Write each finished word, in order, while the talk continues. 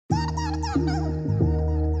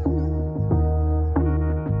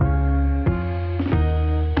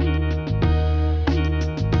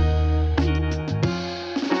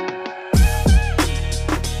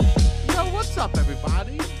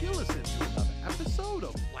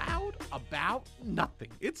about nothing.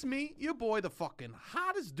 It's me, your boy, the fucking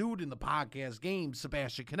hottest dude in the podcast game,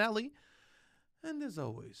 Sebastian Canelli. And as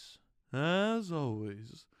always,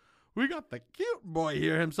 we got the cute boy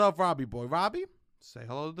here himself, Robbie boy. Robbie, say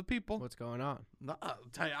hello to the people. What's going on? No,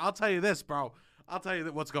 I'll tell you this, bro. I'll tell you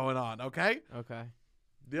what's going on, okay? Okay.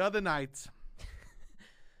 The other night...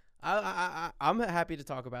 I'm happy to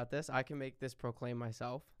talk about this. I can make this proclaim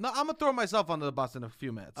myself. No, I'm going to throw myself under the bus in a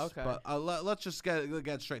few minutes. Okay. But let's just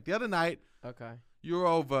get straight. The other night, Okay. you're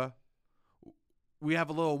over. We have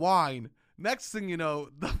a little wine. Next thing you know,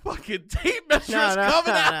 the fucking tape measure is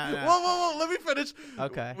coming out. No. Whoa, let me finish.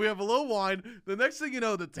 Okay. We have a little wine. The next thing you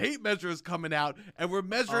know, the tape measure is coming out, and we're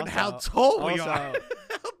measuring Also- how tall we also- are.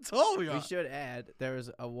 How tall we are. We should add there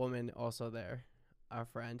was a woman also there, our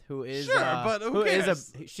friend, who is Sure, but who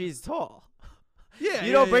cares? She's tall. Yeah,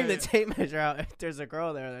 You don't bring the tape measure out if there's a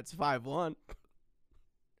girl there that's 5'1".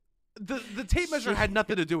 The tape measure had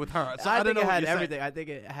nothing to do with her. So I think don't know it what had you're saying. everything. I think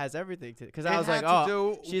it has everything to because It I was like, had to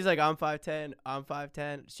oh, do- she's like, I'm 5'10", I'm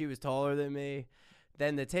 5'10". She was taller than me.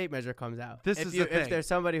 Then the tape measure comes out. This is the thing. If there's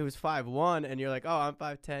somebody who's 5'1" and you're like, oh, I'm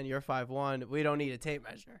 5'10", you're 5'1", we don't need a tape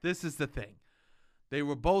measure. This is the thing. They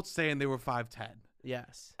were both saying they were 5'10".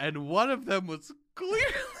 Yes. And one of them was clearly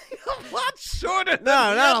a lot shorter than No,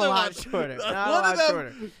 the not other a lot one. shorter. Not a One lot of them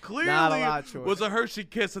shorter. clearly Not a lot shorter. was a Hershey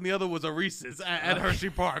Kiss and the other was a Reese's at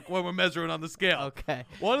Hershey Park when we're measuring on the scale. Okay.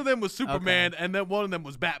 One of them was Superman and then one of them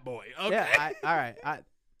was Batboy. Okay. Yeah. All right.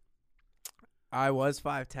 I was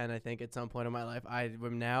 5'10", I think, at some point in my life. I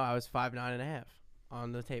was 5'9.5"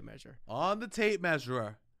 on the tape measure. On the tape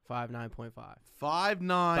measurer. 5'9.5".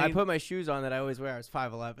 5'9". I put my shoes on that I always wear. I was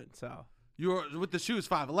 5'11", so. You're with the shoes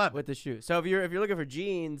 5'11". With the shoes. So if you're looking for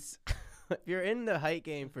jeans, if you're in the height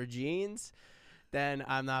game for jeans, then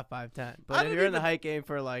I'm not 5'10". But if you're in the height game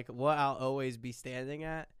for like what I'll always be standing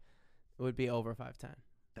at, it would be over 5'10".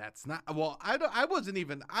 That's not well. I wasn't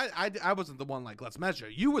even. I wasn't the one like let's measure.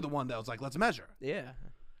 You were the one that was like let's measure. Yeah.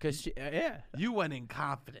 Cause yeah. You went in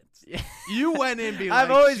confidence. Yeah. You went in being I've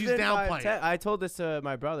like always she's been downplaying. 5'10". I told this to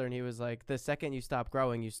my brother, and he was like, "The second you stop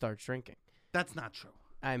growing, you start shrinking." That's not true.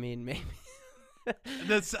 I mean, maybe.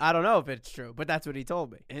 That's I don't know if it's true, but that's what he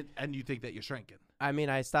told me. and you think that you're shrinking. I mean,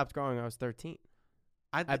 I stopped growing when I was 13.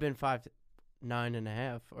 I've been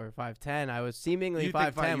 5'9.5" or 5'10". I was seemingly You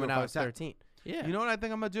think 5'10" you when were I was 5'10". 13. Yeah. You know what I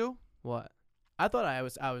think I'm gonna do? What? I thought I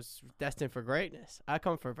was destined for greatness. I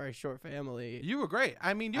come from a very short family. You were great.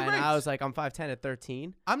 I mean, you're and great. I was like, I'm 5'10" at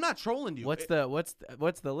 13. I'm not trolling you. What's the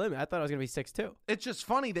limit? I thought I was gonna be 6'2". It's just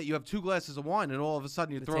funny that you have 2 glasses of wine and all of a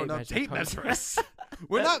sudden you're The throwing tape up measure tape comes- measures.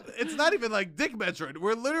 We're not. It's not even like dick measuring.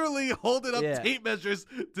 We're literally holding up Yeah. tape measures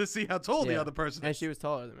to see how tall the Yeah. other person is. And she was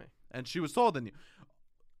taller than me. And she was taller than you.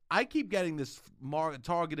 I keep getting this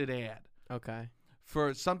targeted ad Okay.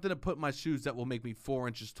 for something to put in my shoes that will make me 4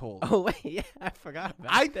 inches taller. Oh wait, yeah, I forgot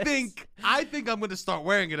about I this. think I'm going to start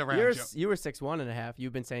wearing it around you. You were 6'1.5".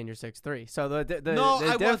 You've been saying you're 6'3". So the No, the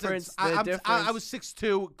I difference. wasn't. I was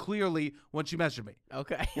 6'2" clearly when she measured me.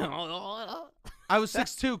 Okay. I was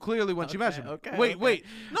 6'2" clearly when she measured me. Okay, Wait. okay.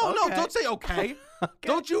 No, Okay. don't say okay.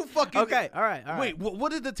 Don't you fucking. Okay. All right. Wait,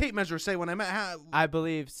 what did the tape measure say when I met? I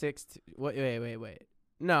believe 6. Wait.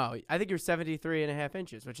 No, I think you're 73.5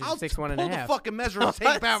 inches, which is I'll 6'1.5". pull the fucking measuring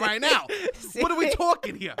tape out right now. See? What are we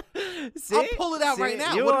talking here? See? I'll pull it out right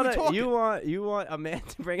now. You What wanna, are we talking? You want a man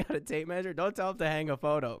to bring out a tape measure? Don't tell him to hang a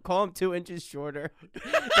photo. Call him 2 inches shorter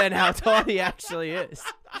than how tall he actually is.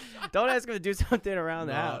 Don't ask him to do something around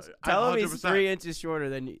the house. Tell him he's 100%. 3 inches shorter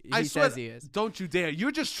than he swear, says he is. Don't you dare.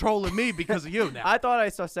 You're just trolling me because of you now. I thought I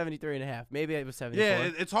saw 73.5. Maybe it was 74.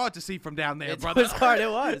 Yeah, it's hard to see from down there, It brother. was hard. It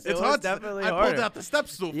was. It It's was hard. definitely I harder. pulled out the step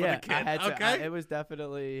stool for Yeah, the kid. I had to. Okay. It was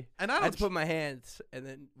definitely. And I I don't. had to put my hands, and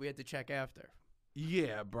then we had to check after.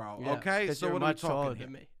 Yeah, bro. Yeah, okay. 'cause So you're what are we much taller talking than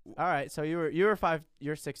here? me. All right. So you were 5.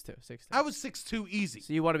 You're 6'2". 6'2". I was 6'2" easy.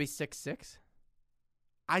 So you want to be 6'6"?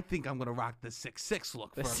 I think I'm gonna rock the 6'6"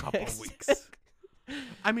 look for The a couple of 6'6". weeks.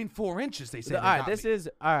 I mean, 4 inches. They say. All right. This is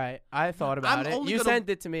all right. I thought about it. only You gonna- sent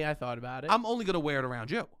it to me. I thought about it. I'm only gonna wear it around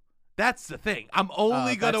you. That's the thing. I'm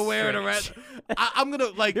only gonna that's wear it around. strange. I'm gonna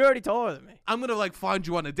like. You're already taller than me. I'm gonna like find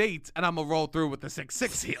you on a date, and I'm gonna roll through with the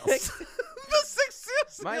 6'6" heels. the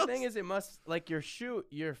 6'6" My heels. thing is, it must like your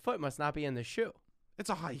foot must not be in the shoe. It's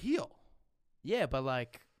a high heel. Yeah, but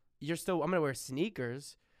like you're still. I'm gonna wear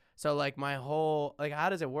sneakers. So like my whole like, how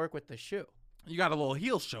does it work with the shoe? You got a little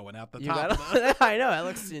heel showing out the You top. got. I know it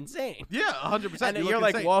looks insane. Yeah, 100%. And then you're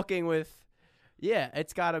like walking with. Yeah,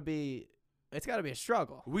 it's gotta be a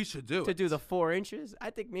struggle. We should do To it. do the 4 inches.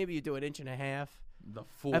 I think maybe you do an inch and a half. The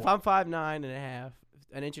 4. If I'm 5'9.5",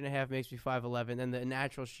 an inch and a half makes me 5'11", then the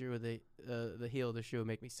natural shoe, the heel of the shoe, would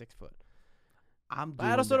make me 6 foot. I'm But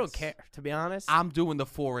doing I also don't this. care, to be honest. I'm doing the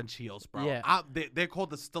 4-inch heels, bro. Yeah. They're called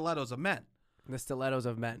the stilettos of men The stilettos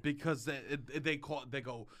of men. because they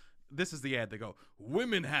go. This is the ad. They go,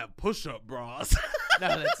 women have push-up bras. No,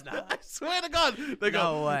 that's not. I swear to God, they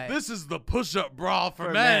go, No way. this is the push-up bra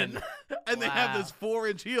for men. And they have this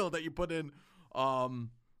 4-inch heel that you put in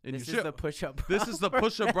This your is shoe. the push-up bra. This is the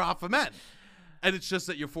push-up bra for men. And it's just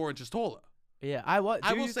that you're 4 inches taller. Yeah, I will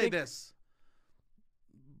say this.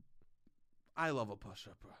 I love a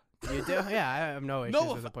push-up bra. You do? Yeah, I have no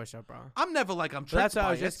issues with a push-up bra. I'm never like I'm But tricked that's what by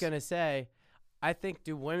I was it. just going to say. I think,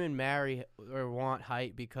 do women marry or want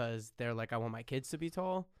height because they're like, I want my kids to be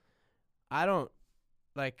tall? I don't,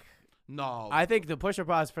 like, No. I think the push-up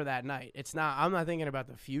bra is for that night. It's not, I'm not thinking about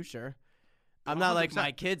the future. I'm not like, 100%.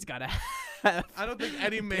 my kids got to have. I don't think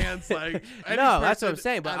any man's like. Any No, that's what I'm person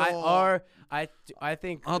saying. But at all. I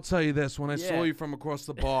think. I'll tell you this: when I saw Yeah. you from across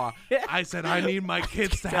the bar, I said I need my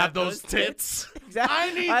kids to have those tits. Exactly.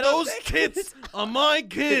 I need I don't those think- tits on my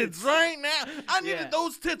kids right now. I needed Yeah.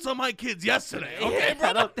 those tits on my kids yesterday. Okay, Yeah, I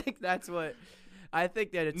brother. don't think that's what. I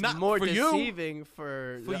think that it's Not more for you. deceiving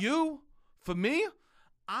for You, for me,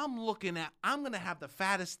 I'm gonna have the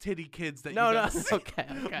fattest titty kids that No, you no, ever see. okay.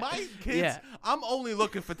 My kids, Yeah. I'm only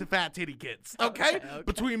looking for the fat titty kids. Okay? Okay.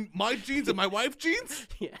 Between my jeans and my wife's jeans,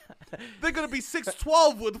 Yeah. they're gonna be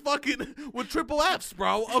 6'12" with triple Fs,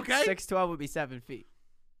 bro. Okay? 6'12" would be 7 feet.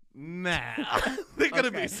 Nah, they're gonna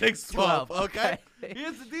Okay. be 6'12". 12, Okay? okay.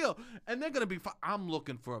 Here's the deal, and they're gonna be. I'm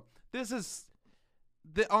looking for. This is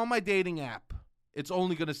on my dating app. It's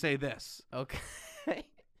only gonna say this. Okay.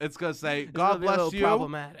 It's gonna say, This "God would be a bless little you."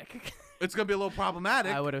 problematic. It's gonna be a little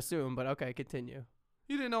problematic. I would assume, but okay, continue.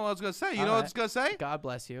 You didn't know what I was gonna say. You All know what right. it's gonna say? God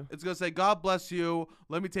bless you. It's gonna say, "God bless you.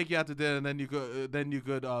 Let me take you out to dinner, and then you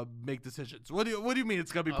could make decisions." What do you mean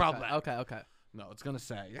it's gonna be problematic? Okay. No, it's gonna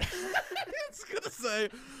say. It's gonna say,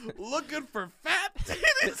 "Looking for fat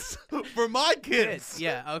titties for my kids."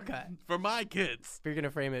 Yeah, okay. For my kids. You're going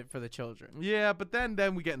to frame it for the children. Yeah, but then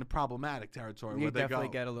we get into problematic territory You where they definitely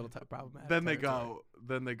go. get a little problematic. Then they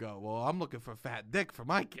territory. go. Well, I'm looking for fat dick for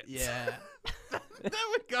my kids. Yeah. There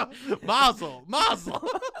we go. Mazel.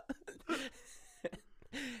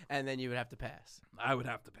 And then you would have to pass. I would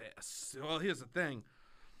have to pass. Well, here's the thing.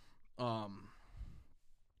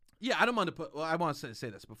 Yeah, I don't mind to put. Well, I want to say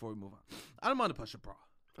this before we move on. I don't mind to push a bra.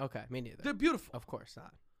 Okay, me neither. They're beautiful. Of course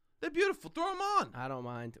not. They're beautiful. Throw them on. I don't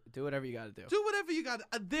mind. Do whatever you got to do. Do whatever you got.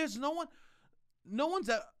 There's no one's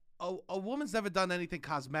a woman's never done anything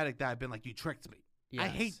cosmetic that I've been like, you tricked me. I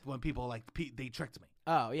Yes. hate when people are like they tricked me.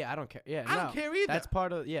 Oh, yeah, I don't care. Yeah, I don't care either. That's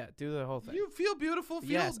part of, do the whole thing. You feel beautiful.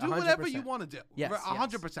 Yes, do whatever you 100%. want to do. Yes,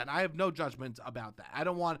 100%. I have no judgment about that.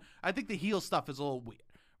 I think the heel stuff is a little weird,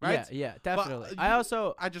 right? Yeah, But, definitely.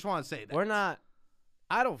 I just want to say that we're not,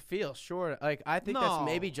 I don't feel sure. Like, I think that's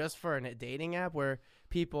maybe No. just for a dating app where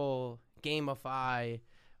people gamify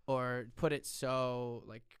or put it so,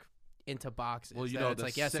 like, into boxes. Well, you that know, it's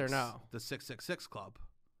like yes or no. The 666 Club.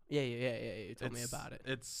 Yeah. You told me about it.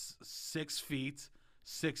 It's 6 feet,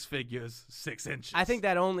 6 figures, 6 inches. I think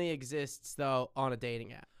that only exists though on a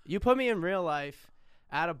dating app. You put me in real life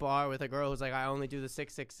at a bar with a girl who's like, I only do the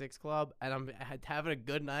 666 Club, and I'm having a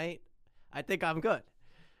good night. I think I'm good.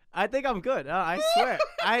 I swear.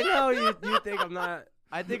 I know you think I'm not.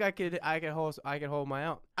 I think I could hold my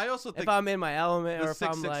own. I also think If I'm in my element, the or if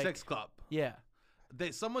I'm 666 like, Club. yeah.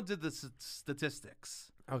 Someone did the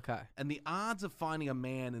statistics. Okay. And the odds of finding a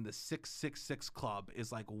man in the 666 Club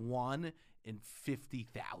is like 1 in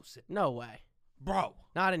 50,000. No way. Bro.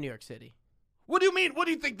 Not in New York City. What do you mean? What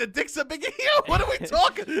do you think? The dicks are bigger here? What are we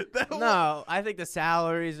talking? No, I think the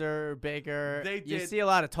salaries are bigger. You did- see a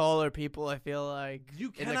lot of taller people, I feel like.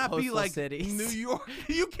 You in the cannot be coastal like cities. New York.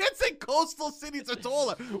 You can't say coastal cities are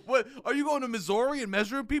taller. What? Are you going to Missouri and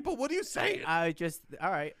measuring people? What are you saying? All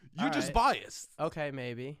right. You're just biased. Okay,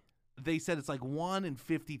 maybe. They said it's like 1 in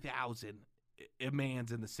 50,000 a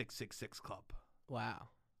man's in the 666 Club. Wow.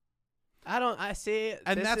 I see.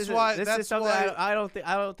 And this that's isn't- why- this that's is something why- I don't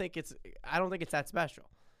think it's that special.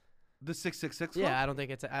 The 666 Club?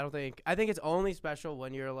 Yeah, I think it's only special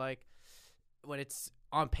when you're like, when it's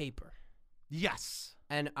on paper. Yes.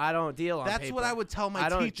 And I don't deal on paper. That's what I would tell my I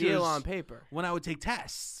don't teachers deal on paper. when I would take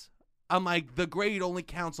tests. I'm like, the grade only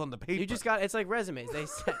counts on the paper. You just got, it's like resumes. They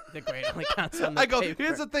said the grade only counts on the I go, paper.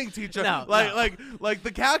 here's the thing, teacher. No, like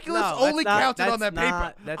the calculus No, only that's not- counted on that's that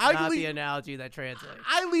not- paper. That's I not leave, the analogy that translates.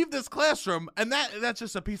 I leave this classroom, and that's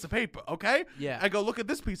just a piece of paper, okay? Yeah. I go, look at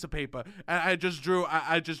this piece of paper, and I just drew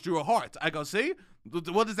a heart. I go, see?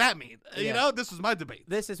 What does that mean? You Yeah. know, this was my debate.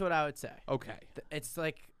 This is what I would say. Okay. It's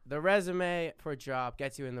like the resume for a job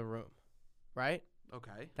gets you in the room, right?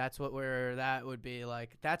 Okay. That's what that would be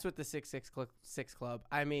like. That's what the 666 club.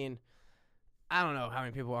 I mean, I don't know how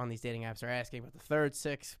many people on these dating apps are asking about the third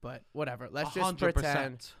six, but whatever. Let's just 100%.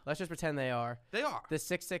 pretend they are. They are. The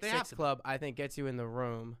 666 club, I think, gets you in the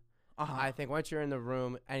room. I think once you're in the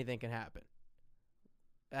room, anything can happen.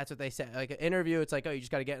 That's what they say. Like an interview, it's like, oh, you just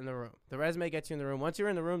got to get in the room. The resume gets you in the room. Once you're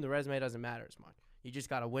in the room, the resume doesn't matter as much. You just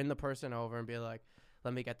got to win the person over and be like,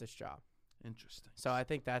 let me get this job. Interesting. So I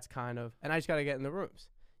think that's kind of, and I just got to get in the rooms.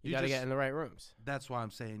 You got to get in the right rooms. That's why I'm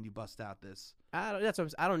saying you bust out this. I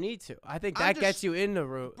don't need to. I think that gets you in the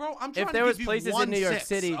room. Bro, I'm trying if to there give was you places 1 in New York 6,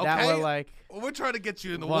 City okay? that were like, we're trying to get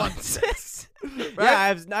you in the 1 6. Right?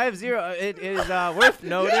 Yeah, I have 0. It is worth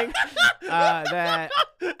noting that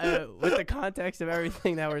with the context of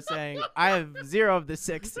everything that we're saying, I have 0 of the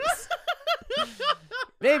 6s.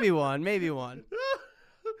 Maybe one,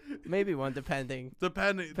 depending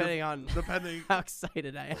on how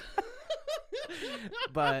excited I am.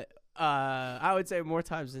 But I would say more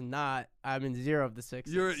times than not, I'm in 0 of the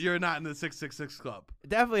 6s. You're not in the 666 club.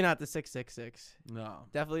 Definitely not the 666. No.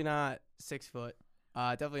 Definitely not 6 foot.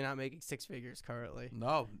 Definitely not making 6 figures currently.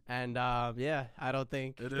 No. And yeah, I don't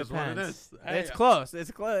think it is what it is. Hey, it's close.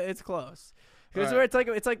 It's close. Because right.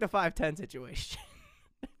 it's like the 5'10" situation.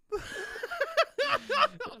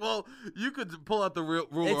 Well, you could pull out the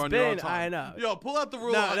ruler It's on been, your own time. I know. Yo, pull out the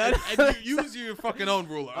ruler No. and you use your fucking own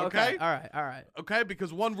ruler, okay? All right. Okay,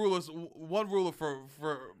 because one ruler for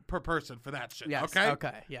per person for that shit. Yes.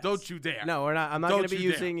 Okay. Yes. Don't you dare. No, we're not. I'm not going to be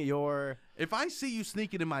using your. If I see you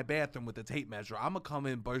sneaking in my bathroom with a tape measure, I'm gonna come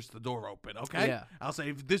in, burst the door open. Okay. Yeah. I'll say,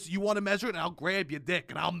 if this you want to measure it, and I'll grab your dick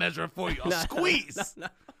and I'll measure it for you. I'll squeeze. No.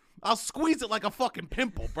 I'll squeeze it like a fucking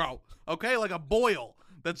pimple, bro. Okay, like a boil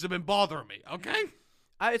that's been bothering me. Okay.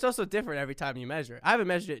 It's also different every time you measure it. I haven't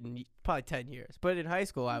measured it in probably 10 years, but in high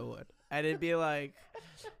school I would. And it'd be like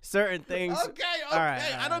certain things. Okay. All right,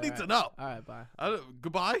 I don't need to know. All right, bye.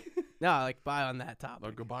 Goodbye? No, like bye on that topic.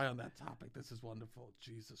 Oh, goodbye on that topic. This is wonderful.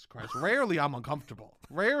 Jesus Christ. Rarely I'm uncomfortable.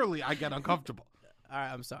 Rarely I get uncomfortable. All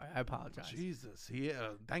right, I'm sorry. I apologize. Jesus. Yeah.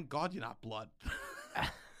 Thank God you're not blood.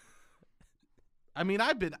 I mean,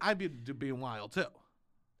 I've been being wild too.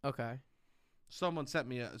 Okay. Someone sent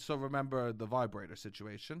me so remember the vibrator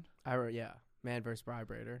situation? Yeah. Man versus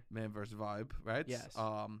vibrator. Man versus vibe, right? Yes.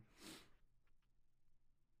 Well,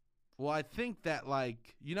 I think that,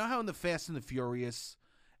 like, you know how in the Fast and the Furious,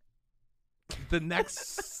 the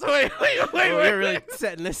next wait. We're really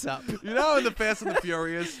setting this up. You know, in the Fast and the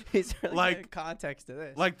Furious, he's really like getting context to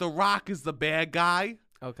this. Like The Rock is the bad guy.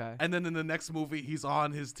 Okay. And then in the next movie, he's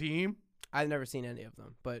on his team. I've never seen any of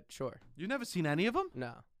them, but sure. You've never seen any of them?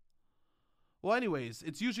 No. Well, anyways,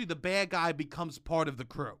 it's usually the bad guy becomes part of the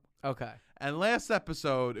crew. Okay. And last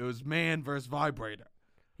episode, it was man versus vibrator.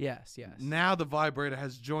 Yes. Now the vibrator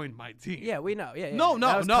has joined my team. Yeah, we know. Yeah. No.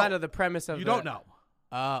 That was kind of the premise of You don't know.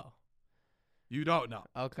 Oh. You don't know.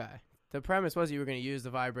 Okay. The premise was you were going to use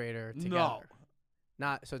the vibrator together.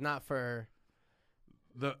 No. Not for...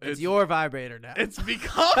 It's your vibrator now. It's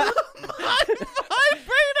become my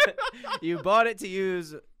vibrator. You bought it to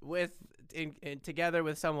use together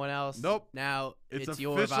with someone else. Nope. Now it's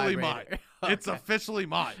your officially vibrator. mine. Okay. It's officially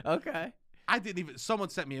mine. Okay. I didn't even. Someone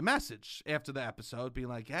sent me a message after the episode, being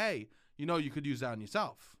like, "Hey, you could use that on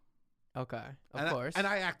yourself." Okay. Of course. And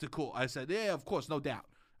I acted cool. I said, "Yeah, of course, no doubt."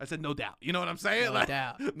 I said, "No doubt." You know what I'm saying? No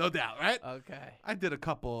doubt. No doubt, right? Okay. I did a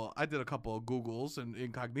couple of Googles in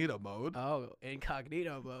incognito mode. Oh,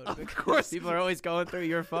 incognito mode. Of course. People are always going through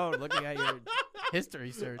your phone, looking at your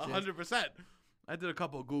history searches. 100%. I did a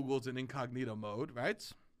couple of Googles in incognito mode, right?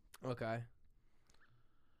 Okay.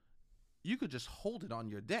 You could just hold it on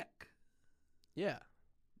your dick. Yeah.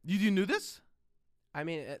 You knew this? I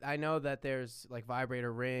mean, I know that there's like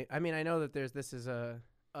vibrator ring. I mean, I know that this is a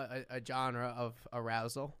genre of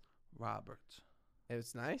arousal. Robert.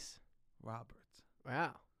 It's nice. Robert.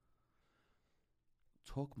 Wow.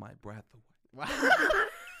 Took my breath away. Wow.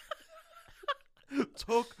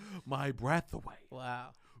 Took my breath away. Wow.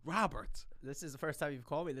 Robert. This is the first time you've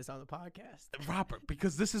called me this on the podcast. Robert,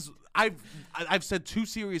 because this is I've said 2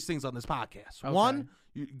 serious things on this podcast. Okay. 1,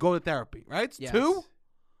 you go to therapy, right? Yes. 2,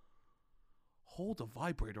 hold a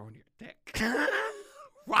vibrator on your dick.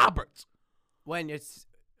 Robert. When it's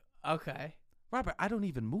okay. Robert, I don't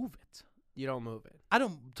even move it. You don't move it. I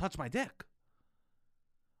don't touch my dick.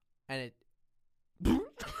 And it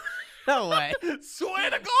No way. Swear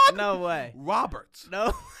to God. No way. Robert. No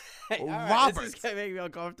way. All right, Robert. this is gonna make me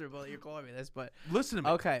uncomfortable. You're calling me this, but listen to me.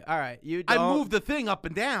 okay, all right. You I don't. move the thing up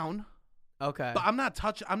and down. Okay. But I'm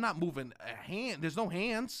not moving a hand. There's no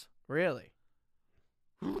hands. Really?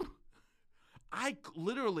 I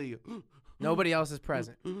literally. Nobody else is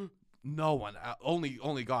present. No one.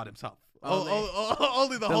 Only God himself. Only-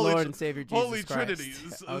 Only the Holy Lord and Savior Jesus Holy Christ. Trinity.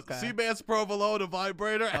 Okay. Sea bass, provolone, a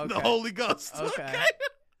vibrator, and the Okay. Holy Ghost. Okay.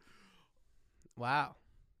 Wow.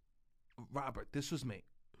 Robert, this was me.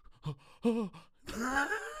 By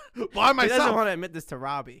He doesn't myself. want to admit this to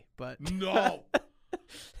Robbie, but No.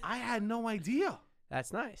 I had no idea.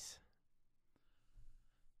 that's nice.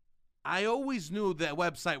 I always knew that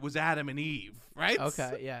website was Adam and Eve, right?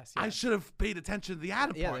 Okay. Yes. I yes. should have paid attention to the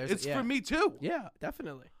Adam Yeah, part. there's- It's yeah. for me too. Yeah,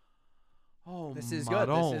 definitely. Oh, This is my good.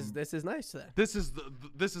 own. This is nice then. This is the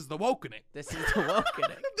wokening. This is the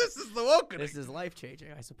welcoming. This is the wokening. This is life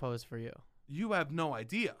changing, I suppose, for you. You have no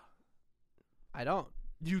idea. I don't.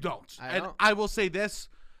 You don't. I And don't. I will say this,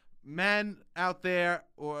 men out there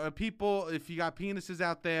or people, if you got penises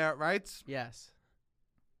out there, right? Yes.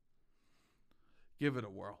 Give it a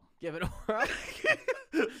whirl. Give it a whirl.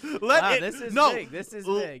 Let This is no, big. This is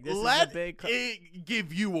big. This let is a big. it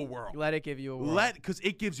give you a whirl. Let it give you a whirl. Because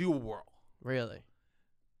it gives you a whirl. Really.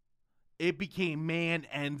 It became man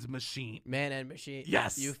and machine. Man and machine.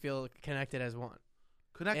 Yes. You feel connected as one.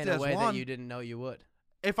 Connected In a as way one. that you didn't know you would.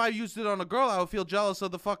 If I used it on a girl, I would feel jealous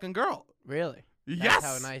of the fucking girl. Really. Yes.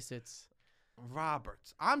 That's how nice it's.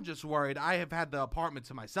 Robert, I'm just worried. I have had the apartment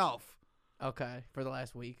to myself. Okay. For the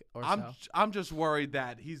last week or so. I'm just worried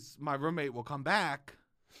that my roommate will come back,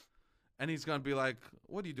 and he's gonna be like,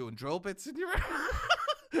 "What are you doing, drill bits in your?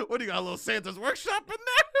 What do you got, a little Santa's workshop in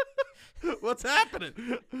there? What's happening?"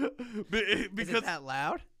 Is Because it that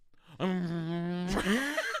loud?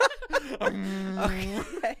 okay.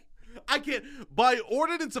 Okay. I can't. By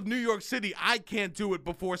ordinance of New York City, I can't do it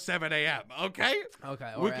before 7 a.m. Okay.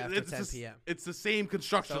 Okay. Or after 10 p.m. It's the same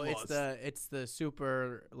construction So laws. it's the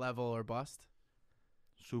super level or bust.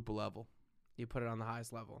 Super level, You put it on the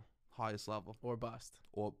highest level highest level, or bust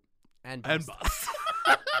or and and bust. bust.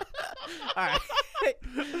 All right.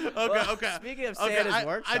 Well, Okay. Speaking of Okay, Santa's I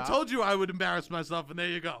workshop, told you I would embarrass myself, and there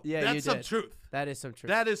you go. Yeah, that's you some did. truth. that is some truth.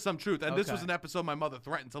 That is some truth, and this was Okay. an episode my mother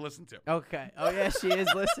threatened to listen to. Okay. Oh yeah, she is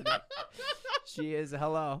listening. She is.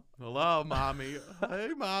 Hello. Hello, mommy. Hey,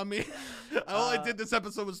 mommy. All I did this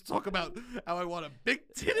episode was talk about how I want a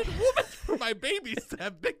big-titted woman for my babies to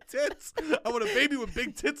have big tits. I want a baby with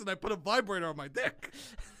big tits, and I put a vibrator on my dick.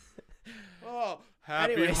 Oh,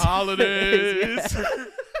 happy Anyways. holidays. Yeah.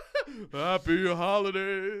 Happy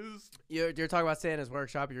holidays. You're talking about Santa's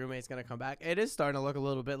workshop. Your roommate's gonna come back. It is starting to look a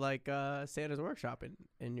little bit like Santa's workshop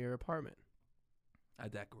in your apartment. I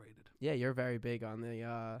decorated. Yeah, you're very big on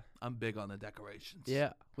the. I'm big on the decorations.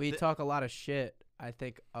 Yeah, we The- talk a lot of shit. I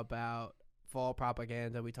think about fall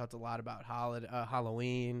propaganda. We talked a lot about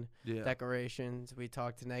Halloween Yeah. decorations. We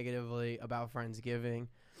talked negatively about Friendsgiving.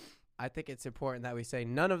 I think it's important that we say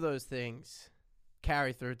none of those things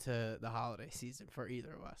carry through to the holiday season for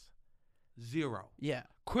either of us. Zero. Yeah,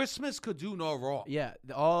 Christmas could do no wrong. yeah,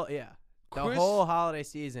 the whole holiday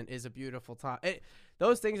season is a beautiful time.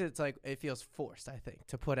 Those things, it's like it feels forced, I think,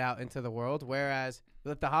 to put out into the world. Whereas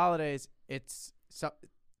with the holidays, it's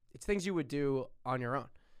things you would do on your own.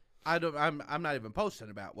 I'm not even posting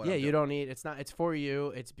about what. Yeah, I'm you doing. don't need. It's not. It's for you.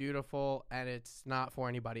 It's beautiful, and it's not for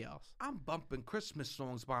anybody else. I'm bumping Christmas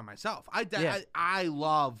songs by myself. Yeah. I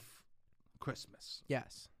love Christmas.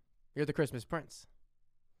 Yes, you're the Christmas Prince.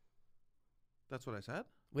 That's what I said.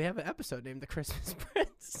 We have an episode named "The Christmas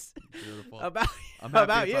Prince" Beautiful. about I'm happy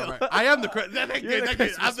about it's you. all right. I am the Thank You're you, the thank you.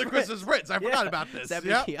 I'm Christmas the Christmas Prince. I forgot Yeah. about this. Seven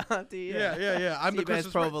Yeah. Chianti. Yeah. I'm the Seabass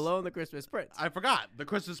Christmas Prince. Provolone, the Christmas Prince. I forgot. The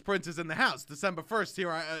Christmas Prince is in the house. December 1st. Here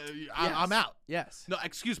I'm Yes. out. Yes. No,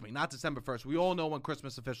 excuse me. Not December 1st. We all know when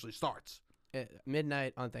Christmas officially starts.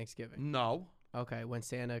 Midnight on Thanksgiving. No. Okay, when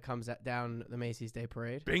Santa comes down the Macy's Day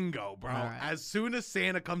Parade. Bingo, bro. All right. As soon as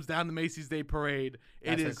Santa comes down the Macy's Day Parade,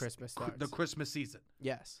 That's it when is Christmas the starts. Christmas season.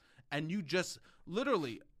 Yes. And you just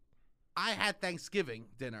literally, I had Thanksgiving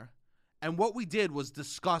dinner, and what we did was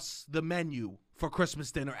discuss the menu for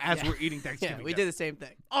Christmas dinner as Yeah. we're eating Thanksgiving. Yeah, we dinner. did the same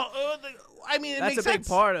thing. I mean, it That's makes a big sense.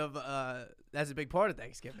 part of that's a big part of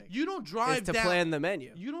Thanksgiving. You don't Is drive to down. plan the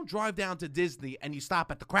menu. You don't drive down to Disney and you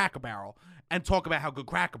stop at the Cracker Barrel and talk about how good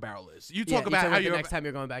Cracker Barrel is. You talk about how the you're next time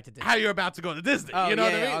you're going back to Disney. how you're about to go to Disney. Oh, you know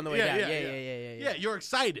yeah, what I mean? on the way down. Yeah. Yeah, you're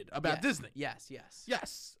excited about Yes. Disney. Yes.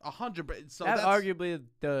 Yes, 100%. So That's that's arguably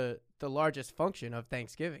the largest function of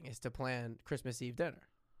Thanksgiving is to plan Christmas Eve dinner.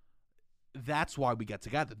 that's why we get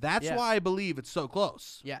together. That's Yeah. why I believe it's so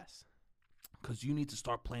close. Yes. Because you need to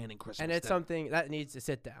start planning Christmas. And it's dinner. something that needs to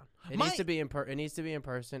sit down. It My- needs to be it needs to be in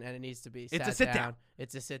person, and it needs to be It's a sat sit down.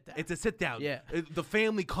 It's a sit down. It's a sit down. Yeah. The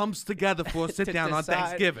family comes together for a To sit down on decide-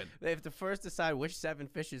 Thanksgiving. They have to first decide which 7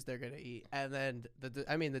 fishes they're gonna eat, and then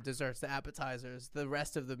the desserts, the appetizers, the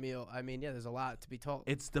rest of the meal. I mean, yeah, there's a lot to be told.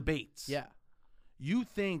 It's debates. Yeah. You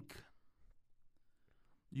think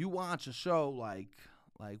You watch a show like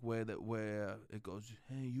where it goes,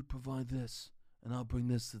 hey, you provide this, and I'll bring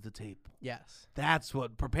this to the table. Yes. That's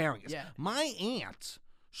what preparing is. Yeah. My aunt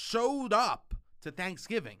showed up to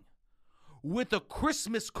Thanksgiving with a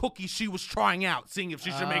Christmas cookie she was trying out, seeing if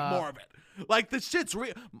she should make more of it. Like, the shit's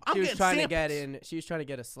real. She was trying to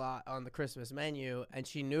get a slot on the Christmas menu, and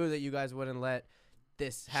she knew that you guys wouldn't let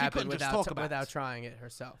this happen without trying it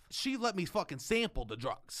herself. She let me fucking sample the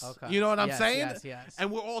drugs. Okay. You know what I'm saying? Yes. And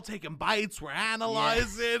we're all taking bites. We're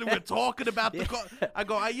analyzing. We're talking about the I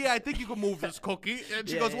go, yeah, I think you can move this cookie. And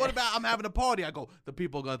she goes, what about I'm having a party? I go, the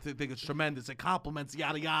people are going to think it's tremendous. It compliments,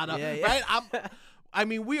 yada, yada. Right? I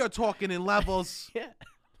mean, we are talking in levels. Yeah.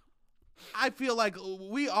 I feel like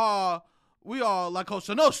we are La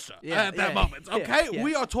Cosa Nostra at that moment. Okay? Yeah.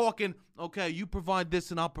 We are talking, okay, you provide this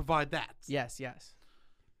and I'll provide that. Yes.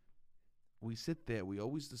 We sit there. We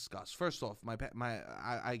always discuss. First off,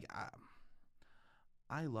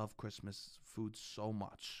 I love Christmas food so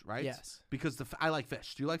much, right? Yes. Because I like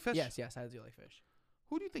fish. Do you like fish? Yes, I do like fish.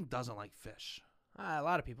 Who do you think doesn't like fish? A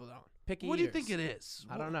lot of people don't. Picky What do you eaters. think it is?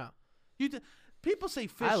 I don't know. People say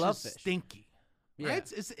fish I love is fish. stinky,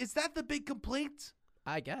 right? Is that the big complaint?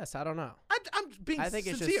 I guess. I don't know. I'm being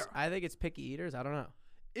sincere. I think it's picky eaters. I don't know.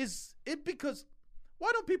 Is it because why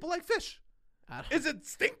don't people like fish? Is it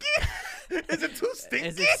stinky? Is it too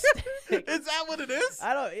stinky? Is that what it is?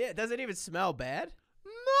 I don't. Yeah. Does it even smell bad?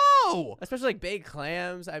 No. Especially like baked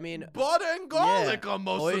clams. I mean, butter and garlic on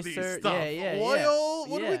most of these stuff. Oil.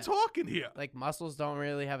 What are we talking here? Like mussels don't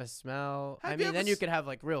really have a smell. Then you could have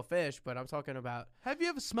like real fish, but I'm talking about. Have you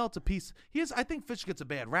ever smelled a piece? I think fish gets a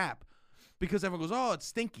bad rap because everyone goes, "Oh, it's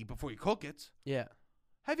stinky" before you cook it. Yeah.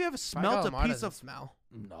 Have you ever smelled a piece of smell?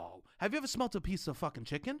 No. Have you ever smelled a piece of fucking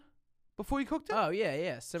chicken before you cooked it? Oh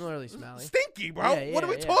yeah. Similarly smelly. Stinky, bro. What are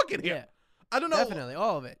we talking here? Yeah. I don't know. Definitely,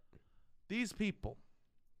 all of it. These people.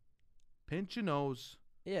 Pinch your nose.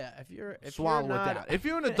 Yeah, swallow you're not, it down. If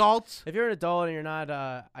you're an adult, and you're not,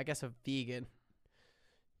 I guess, a vegan.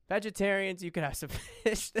 Vegetarians, you could have some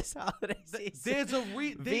fish this holiday season. There's a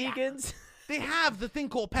vegans. They have the thing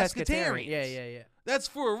called pescatarians. Yeah. That's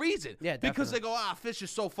for a reason. Yeah, definitely. Because they go, fish is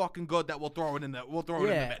so fucking good that we'll throw it in the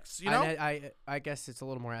mix. You know. I guess it's a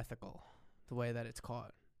little more ethical, the way that it's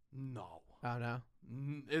caught. No. Oh no.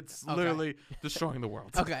 It's literally destroying the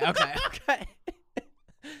world. Okay.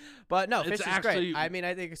 But no, fish is actually great. I mean,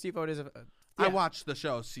 I think seafood is I watched the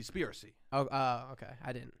show Seaspiracy. Oh, okay.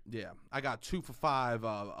 I didn't. Yeah, I got 2 for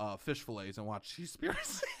 $5 fish fillets and watched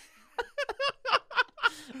Seaspiracy.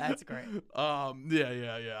 That's great. Yeah.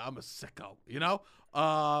 I'm a sicko, you know.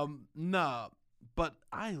 No, but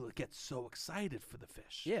I get so excited for the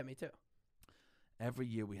fish. Yeah, me too. Every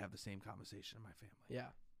year we have the same conversation in my family.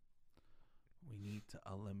 Yeah. We need to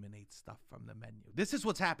eliminate stuff from the menu. This is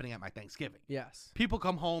what's happening at my Thanksgiving. Yes. People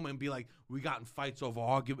come home and be like, we got in fights over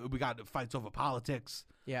argument. We got in fights over politics.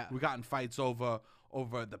 Yeah. We got in fights over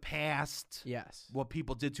the past. Yes. What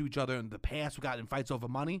people did to each other in the past. We got in fights over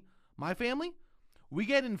money. My family, we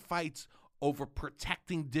get in fights over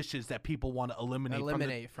protecting dishes that people want to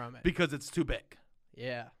eliminate from it. Because it's too big.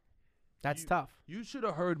 Yeah. That's tough. You should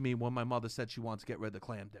have heard me when my mother said she wants to get rid of the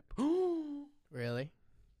clam dip. Really?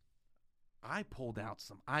 I pulled out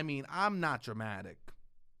some. I mean, I'm not dramatic.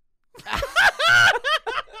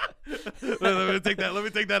 Let me take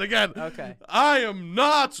that again. Okay. I am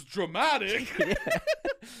not dramatic. Yeah.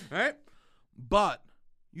 Right? But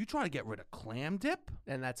you try to get rid of clam dip?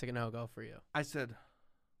 And that's a no-go for you. I said,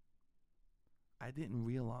 I didn't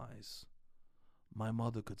realize my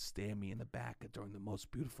mother could stare me in the back during the most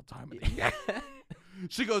beautiful time of the year.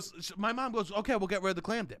 My mom goes, okay, we'll get rid of the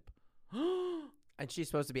clam dip. And she's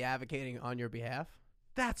supposed to be advocating on your behalf?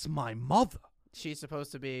 That's my mother. She's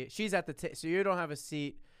supposed to be. She's at the so you don't have a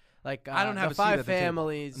seat. Like I don't have the a seat at five the table.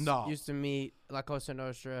 families No. used to meet La Cosa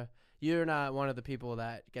Nostra. You're not one of the people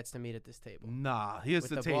that gets to meet at this table. Nah, here's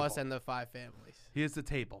with the the table. boss and the 5 families. Here's the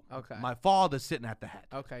table. Okay. My father's sitting at the head.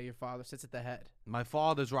 Okay, your father sits at the head. My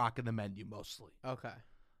father's rocking the menu mostly. Okay.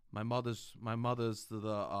 My mother's the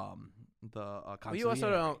Well, you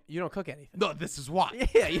also don't cook anything. No, this is why.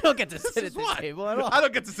 Yeah, you don't get to sit at is the why. table at all. I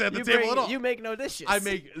don't get to sit at the table at all. You make no dishes. I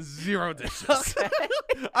make 0 dishes. Okay.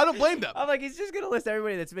 I don't blame them. I'm like, he's just gonna list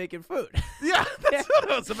everybody that's making food. Yeah, that's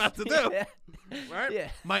what I was about to do. Yeah. Right? Yeah.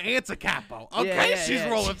 My aunt's a capo. Okay, she's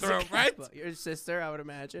rolling she's through, right? Your sister, I would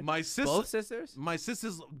imagine. My sister. Both sisters? My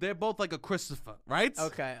sisters, they're both like a Christopher, right?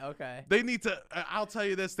 Okay. They need to, I'll tell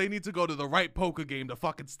you this, they need to go to the right poker game to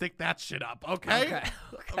fucking stick that shit up, okay?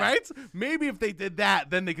 Right? Maybe if they did that,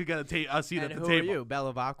 then they could get a seat at the table. Who are you,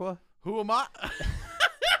 Bella Vacqua? Who am I?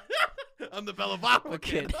 I'm the Bella Vacqua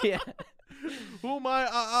kid. Yeah. Who am I?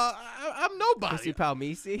 I'm nobody. Missy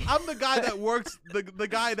Palmisi. I'm the guy that works. The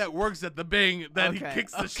guy that works at the Bing that he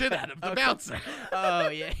kicks the shit out of the bouncer. Oh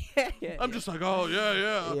yeah. I'm just like, oh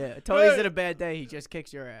yeah. Yeah. Tony's in a bad day. He just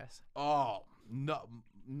kicks your ass. Oh no,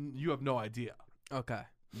 you have no idea. Okay.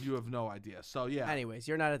 You have no idea. So yeah. Anyways,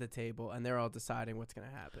 you're not at the table, and they're all deciding what's gonna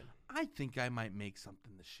happen. I think I might make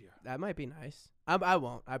something this year. That might be nice. I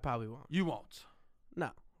won't. I probably won't. You won't.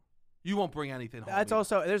 No. You won't bring anything home. That's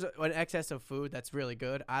also there's an excess of food that's really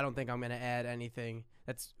good. I don't think I'm gonna add anything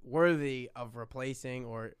that's worthy of replacing,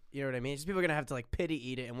 or you know what I mean. Just people are gonna have to like pity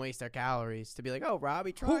eat it and waste their calories to be like, oh,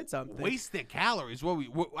 Robbie tried something. Waste their calories?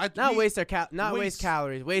 Waste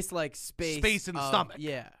calories. Waste like space in the stomach.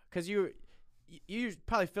 Yeah, because you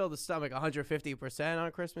probably fill the stomach 150% on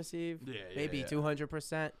Christmas Eve. Maybe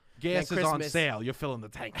 200%. Gas is on sale. You're filling the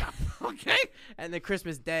tank up. Okay. And the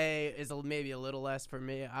Christmas Day is maybe a little less for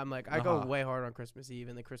me. I'm like, I go way hard on Christmas Eve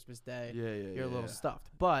and the Christmas Day. You're a little stuffed.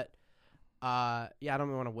 But, I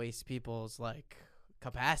don't want to waste people's, like,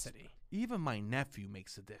 capacity. Even my nephew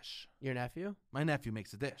makes a dish. Your nephew? My nephew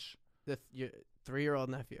makes a dish. Your 3-year-old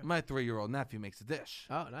nephew? My 3-year-old nephew makes a dish.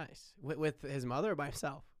 Oh, nice. With his mother or by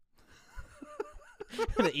himself?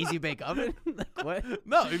 The easy bake oven? Like, what?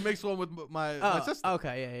 No, he makes one with my sister.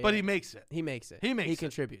 Okay, yeah. But he makes it. He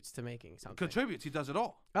contributes to making something. Contributes. He does it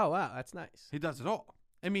all. Oh wow, that's nice. He does it all.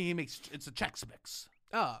 I mean, it's a Chex Mix.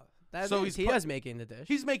 Oh, he is making the dish.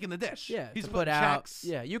 He's making the dish. Yeah, he's to putting put out. checks.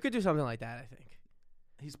 Yeah, you could do something like that. I think.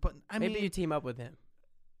 He's putting. Maybe you team up with him.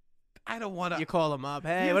 I don't want to. You call him up.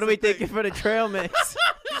 Hey, what are we thinking for the trail mix?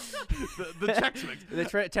 the Chex Mix. The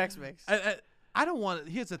Chex Mix. I don't want to.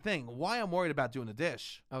 Here's the thing. Why I'm worried about doing a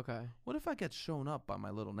dish. Okay. What if I get shown up by my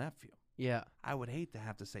little nephew? Yeah. I would hate to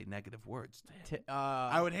have to say negative words to him.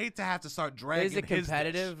 I I would hate to have to start dragging Is it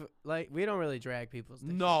competitive? His dish. Like, we don't really drag people's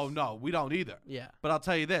dishes. No, we don't either. Yeah. But I'll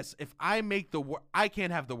tell you this. If I make I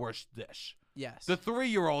can't have the worst dish. Yes. The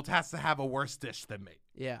 3-year-old has to have a worse dish than me.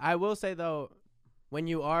 Yeah. I will say, though, when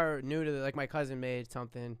you are new to like my cousin made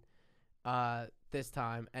something this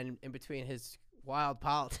time, and in between his wild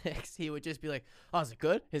politics, he would just be like, oh, is it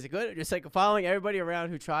good? Is it good? Just like following everybody around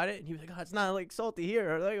who tried it, and he was like, oh, it's not like salty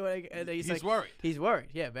here. Or, like, and he's like, worried. He's worried.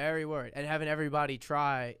 Yeah, very worried. And having everybody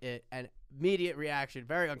try it, and immediate reaction,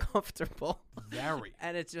 very uncomfortable. Very.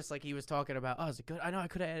 And it's just like he was talking about, oh, is it good? I know I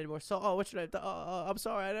could have added more salt. Oh, what should I have done? Oh, I'm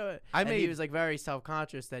sorry. I know it. He was like very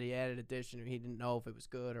self-conscious that he added a dish and he didn't know if it was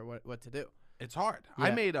good or what to do. It's hard. Yeah.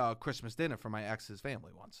 I made a Christmas dinner for my ex's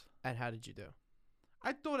family once. And how did you do?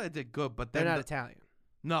 I thought I did good, but then They're not Italian.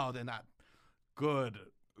 No, they're not.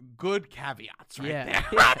 Good caveats right there.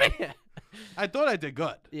 Yeah. I thought I did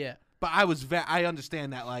good. Yeah. But I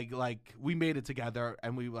understand that like we made it together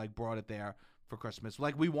and we like brought it there for Christmas.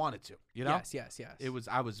 Like we wanted to, you know? Yes.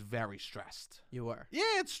 I was very stressed. You were. Yeah,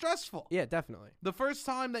 it's stressful. Yeah, definitely. The first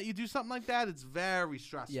time that you do something like that, it's very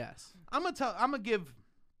stressful. Yes. I'm gonna give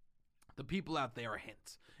the people out there a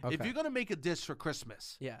hint. Okay. If you're gonna make a dish for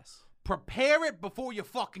Christmas, yes, prepare it before you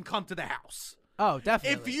fucking come to the house. Oh,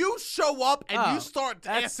 definitely. If you show up and you start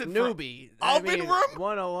asking newbie for oven room,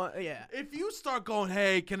 101, yeah. If you start going,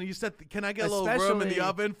 hey, can I get a little room in the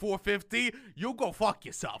oven, 450? You'll go fuck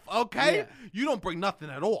yourself, okay? Yeah. You don't bring nothing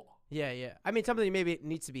at all. Yeah. I mean, something maybe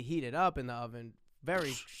needs to be heated up in the oven,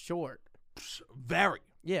 very short. Very.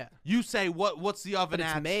 Yeah. You say what's the oven but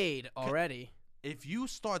it's at? made already. If you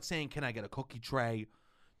start saying, can I get a cookie tray?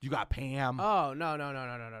 You got Pam. Oh, no.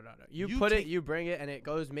 You put it, you bring it, and it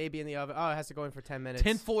goes maybe in the oven. Oh, it has to go in for 10 minutes.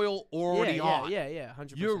 Tinfoil already on. Yeah,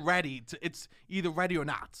 100%. You're ready. It's either ready or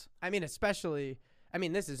not. I mean,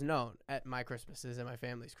 this is known at my Christmases and my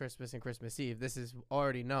family's Christmas and Christmas Eve. This is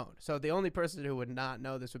already known. So the only person who would not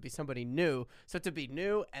know this would be somebody new. So to be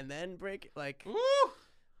new and then break, like, Ooh.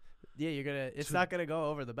 Yeah, it's not going to go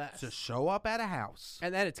over the best. To show up at a house.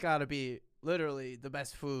 And then it's got to be literally the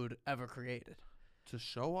best food ever created. To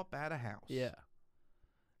show up at a house. Yeah.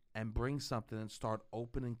 And bring something and start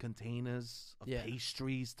opening containers of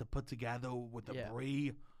pastries to put together with the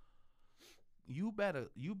brie. You better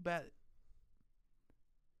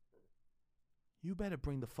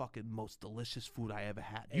bring the fucking most delicious food I ever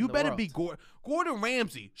had. You better be Gordon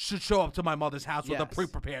Ramsay should show up to my mother's house with a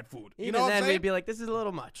pre-prepared food. Even you know what I'm saying? We'd be like, this is a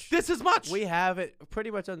little much. This is much. We have it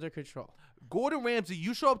pretty much under control. Gordon Ramsay,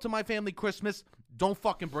 you show up to my family Christmas, don't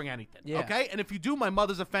fucking bring anything, okay? And if you do, my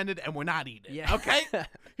mother's offended and we're not eating, okay?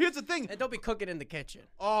 Here's the thing. And don't be cooking in the kitchen.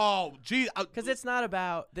 Oh, gee. Because it's not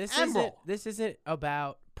about, this isn't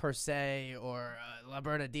about per se or La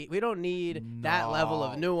Bernadette. We don't need that level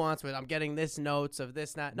of nuance where I'm getting this notes of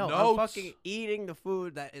this, not. No, I'm fucking eating the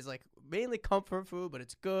food that is like mainly comfort food, but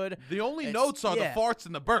it's good. The only It's- notes are yeah. the farts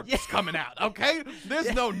and the burps coming out, okay?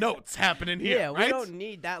 There's no notes happening here, Yeah, right? we don't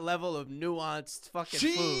need that level of nuanced fucking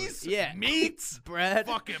Cheese, food. Yeah, meat, bread,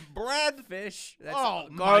 fucking bread. fish. That's Oh,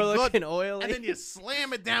 my garlic God. and oily. And then you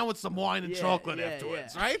slam it down with some wine and Yeah, chocolate yeah,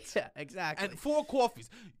 afterwards, yeah. right? Yeah, exactly. And 4 coffees.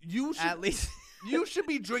 You should At least. You should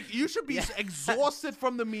be drinking. You should be Yeah. exhausted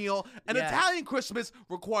from the meal. An Yeah. Italian Christmas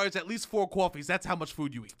requires at least 4 coffees. That's how much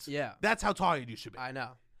food you eat. Yeah. That's how tired you should be. I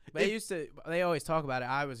know. They they always talk about it.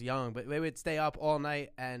 I was young, but they would stay up all night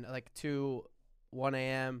and like 1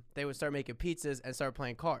 a.m. They would start making pizzas and start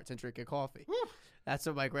playing cards and drinking coffee. That's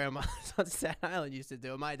what my grandma on Staten Island used to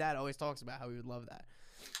do. My dad always talks about how he would love that.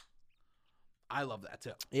 I love that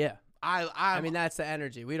too. Yeah. I mean, that's the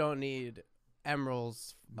energy. We don't need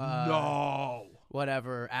Emerald's no.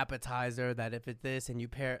 whatever appetizer that if it's this and you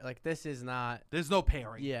pair like this is not. There's no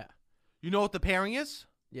pairing. Yeah. You know what the pairing is?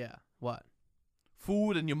 Yeah. What?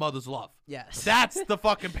 Food and your mother's love. Yes. That's the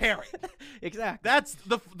fucking pairing. Exactly. That's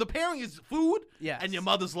the pairing is food Yes. and your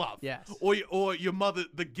mother's love. Yes. Or your mother,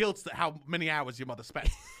 the guilt that how many hours your mother spent.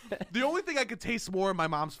 The only thing I could taste more in my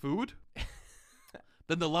mom's food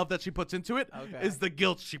than the love that she puts into it is the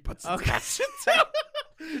guilt she puts into that shit too.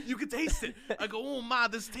 You can taste it. I go, oh ma,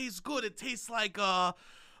 this tastes good. It tastes like you're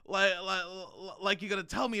gonna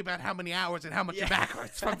tell me about how many hours and how much your back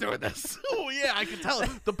hurts from doing this. Oh yeah, I can tell.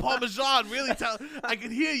 The Parmesan really tell. I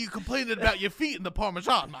can hear you complaining about your feet in the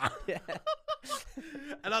Parmesan, ma. Yeah.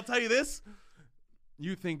 And I'll tell you this: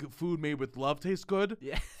 you think food made with love tastes good?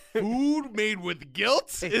 Yeah. Food made with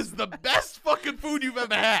guilt is the best fucking food you've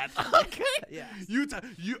ever had. Okay? Yes.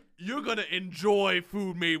 You're gonna enjoy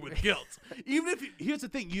food made with guilt. Even if here's the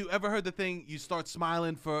thing, you ever heard the thing? You start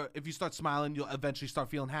smiling if you start smiling, you'll eventually start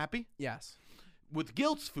feeling happy. Yes. With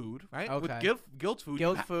guilt's food, right? Okay. With guilt food.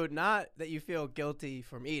 Guilt food, not that you feel guilty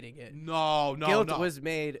from eating it. No. Guilt was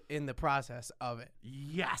made in the process of it.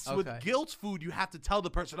 Yes. Okay. With guilt food, you have to tell the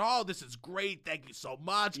person, "Oh, this is great. Thank you so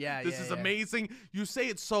much. This is amazing." You say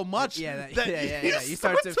it so much. Yeah. You You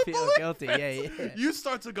start to feel believe guilty. it. Yeah. You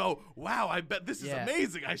start to go, "Wow, I bet this is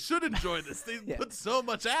amazing. I should enjoy this. They put so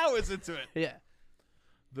much hours into it." Yeah.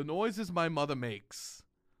 The noises my mother makes,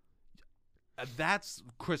 that's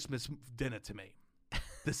Christmas dinner to me.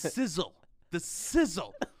 The sizzle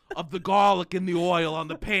of the garlic and the oil on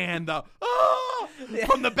the pan,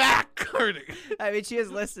 from the back hurting. I mean, she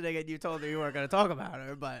is listening, and you told her you weren't going to talk about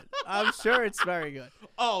her, but I'm sure it's very good.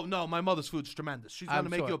 Oh no, my mother's food's tremendous. She's gonna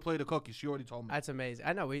make you a plate of cookies. She already told me. That's amazing.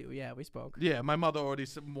 I know. We spoke. Yeah, my mother already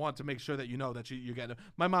wanted to make sure that you know that you're getting.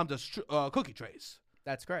 My mom does cookie trays.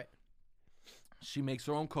 That's great. She makes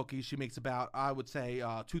her own cookies. She makes about, I would say,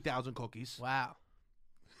 2,000 cookies. Wow.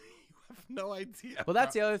 I have no idea. Well,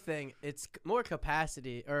 that's the other thing. It's more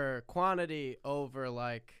capacity or quantity over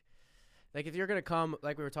like if you're gonna come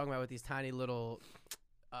like we were talking about with these tiny little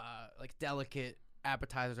like delicate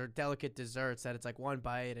appetizers or delicate desserts that it's like one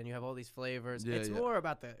bite and you have all these flavors. It's more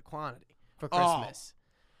about the quantity for Christmas.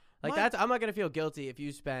 Like I'm not gonna feel guilty if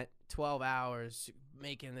you spent 12 hours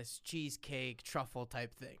making this cheesecake truffle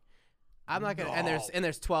type thing. I'm not gonna, and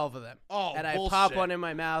there's 12 of them. Oh, and I pop one in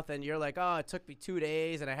my mouth, and you're like, oh, it took me 2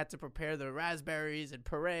 days, and I had to prepare the raspberries and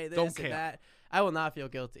puree this and that. I will not feel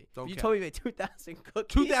guilty. If you told me you made 2,000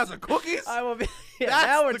 cookies. 2,000 cookies? I will be.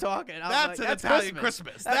 Now we're talking. That's an Italian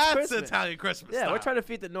Christmas. That's an Italian Christmas. Yeah, we're trying to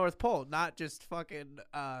feed the North Pole, not just fucking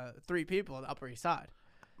 3 people on the Upper East Side.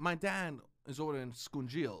 My dad is ordering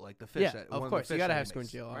scungio, like the fish. Yeah, of course. You gotta have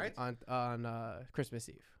scungio on Christmas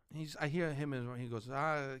Eve. I hear him and he goes,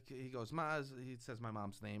 he says my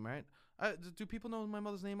mom's name, right? Do people know my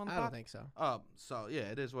mother's name on the pod? I don't think so. So yeah,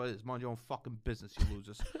 it is what it is. Mind your own fucking business, you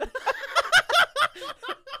losers.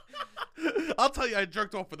 I'll tell you, I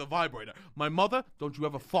jerked off with a vibrator. My mother, don't you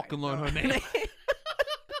ever fucking learn her name.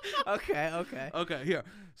 Okay, here.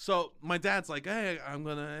 So my dad's like, hey,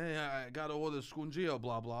 I gotta order scungio,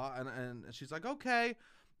 blah blah, and she's like, okay.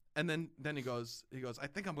 And then he goes, I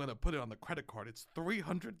think I'm gonna put it on the credit card. It's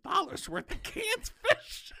 $300 worth of canned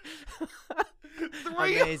fish.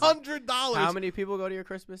 $300. How many people go to your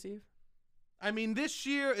Christmas Eve? I mean, this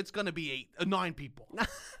year it's gonna be 9 people.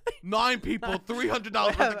 9 people,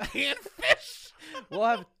 $300 worth of canned fish. We'll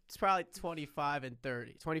have probably 25 and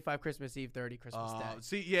 30. 25 Christmas Eve, 30 Christmas Day.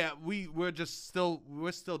 See, yeah, we're still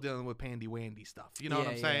dealing with pandy wandy stuff. You know what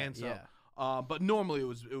I'm saying? But normally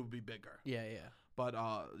it would be bigger. Yeah. But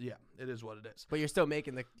yeah, it is what it is. But you're still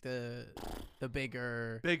making the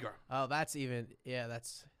bigger. Bigger. Oh, that's even. Yeah,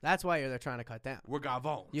 that's why they're trying to cut down. We're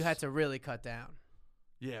gavons. You had to really cut down.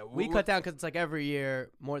 Yeah, we cut down because it's like every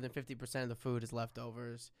year more than 50% of the food is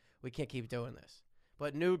leftovers. We can't keep doing this.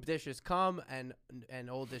 But new dishes come and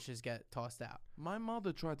old dishes get tossed out. My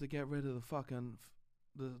mother tried to get rid of the fucking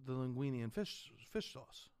the linguine and fish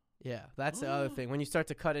sauce. Yeah, that's the other thing. When you start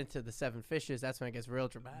to cut into the 7 fishes, that's when it gets real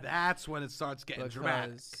dramatic. That's when it starts getting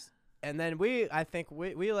dramatic. And then I think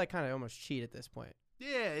we like kind of almost cheat at this point.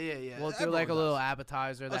 Yeah. We'll do like a little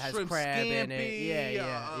appetizer that has crab in it.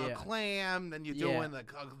 Yeah. Clam. Then you're doing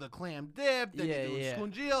the clam dip. Then you're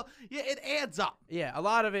doing scungil. Yeah, it adds up. Yeah, a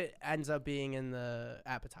lot of it ends up being in the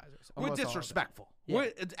appetizers. We're disrespectful.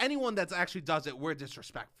 Anyone that actually does it, we're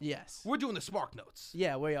disrespectful. Yes. We're doing the spark notes.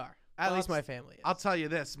 Yeah, we are. At least my family is. I'll tell you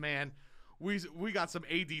this, man. We got some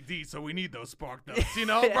ADD, so we need those spark notes. You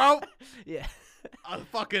know, bro? Yeah. A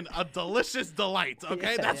delicious delight,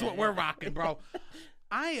 okay? That's what we're rocking, bro.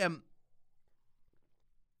 I'm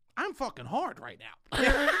fucking hard right now.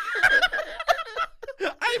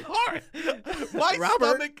 I'm hard. My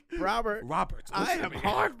stomach. Robert. I am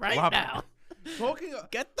hard right now.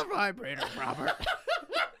 Get the vibrator, Robert.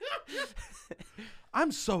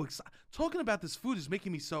 I'm so excited. Talking about this food is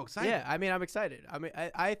making me so excited. Yeah, I mean, I'm excited. I mean,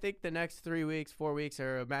 I think the next 3 weeks, 4 weeks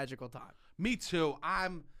are a magical time. Me too.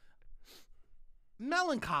 I'm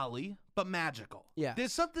melancholy, but magical. Yeah.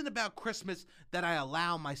 There's something about Christmas that I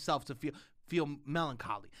allow myself to feel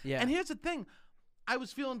melancholy. Yeah. And here's the thing. I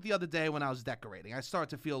was feeling it the other day when I was decorating. I started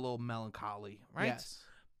to feel a little melancholy, right? Yes.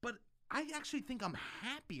 But I actually think I'm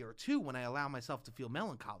happier, too, when I allow myself to feel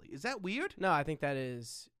melancholy. Is that weird? No, I think that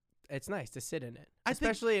is... It's nice to sit in it,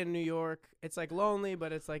 especially in New York. It's like lonely,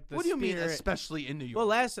 but it's like the What do you mean, especially in New York? Well,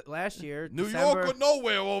 last year, New December, York or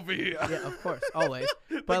nowhere over here. Yeah, of course, always.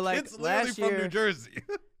 But like kid's last literally year, from New Jersey.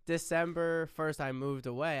 December 1st, I moved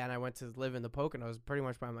away and I went to live in the Poconos pretty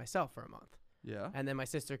much by myself for a month. Yeah. And then my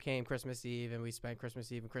sister came Christmas Eve, and we spent Christmas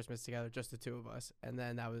Eve and Christmas together, just the two of us. And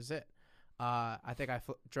then that was it. I think I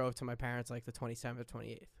drove to my parents like the 27th,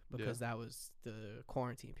 28th because that was the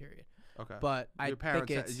quarantine period. Okay. But your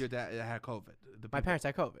parents, your dad had COVID. My parents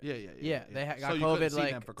had COVID. Yeah. They got COVID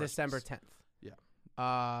like December 10th. Yeah.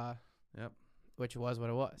 Yep. Which was what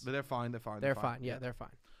it was. But they're fine. They're fine. Yeah, they're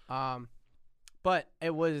fine. But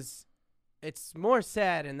it's more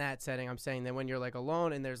sad in that setting, I'm saying, than when you're like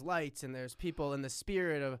alone and there's lights and there's people in the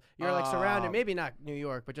spirit of, you're like surrounded, maybe not New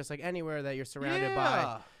York, but just like anywhere that you're surrounded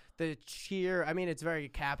by. The cheer, I mean, it's very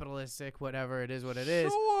capitalistic, whatever it is, what it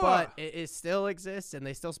is, but it still exists, and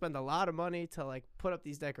they still spend a lot of money to like put up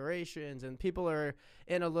these decorations, and people are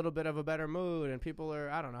in a little bit of a better mood, and people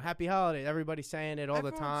are, I don't know, happy holidays. Everybody's saying it all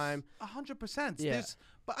the time. 100%. Yeah.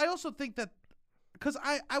 But I also think that, because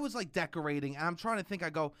I was like decorating, and I'm trying to think,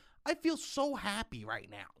 I feel so happy right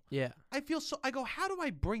now. Yeah. I go, how do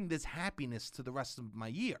I bring this happiness to the rest of my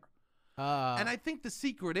year? And I think the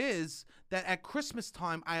secret is that at Christmas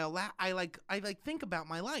time, I think about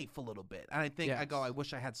my life a little bit, and I think I go, I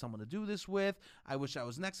wish I had someone to do this with. I wish I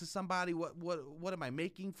was next to somebody. What am I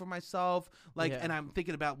making for myself? And I'm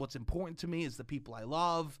thinking about what's important to me is the people I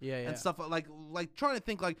love, and stuff like trying to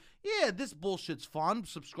think this bullshit's fun.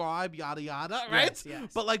 Subscribe, yada yada, right?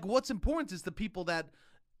 Yes. But like, what's important is the people that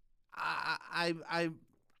I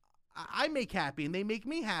make happy, and they make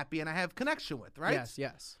me happy, and I have connection with, right?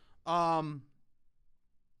 Yes. I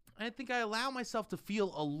think I allow myself to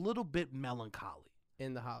feel a little bit melancholy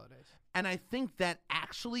in the holidays. And I think that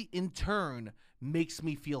actually in turn makes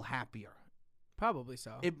me feel happier. Probably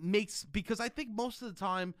so. Because I think most of the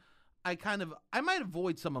time I might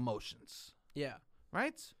avoid some emotions. Yeah.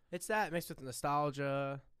 Right? It's that mixed with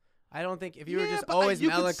nostalgia. I don't think if you were just always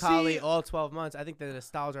melancholy all 12 months, I think the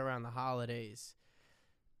nostalgia around the holidays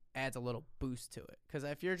adds a little boost to it. Because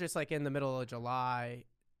if you're just like in the middle of July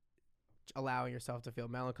allowing yourself to feel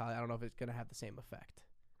melancholy, I don't know if it's going to have the same effect.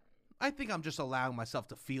 I think I'm just allowing myself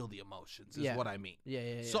to feel the emotions is what I mean.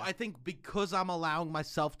 Yeah. So I think because I'm allowing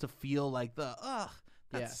myself to feel like that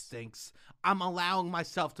stinks, I'm allowing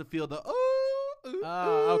myself to feel the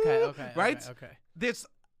okay. Right? Okay.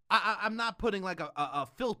 I'm not putting like a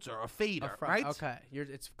filter, a fader, right? Okay.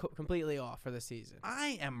 It's completely off for the season.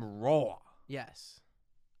 I am raw. Yes.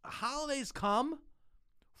 Holidays come,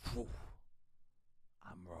 I'm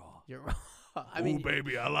raw. You're raw. I mean,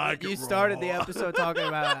 baby, I like it. You started the episode talking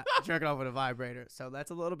about jerking off with a vibrator, so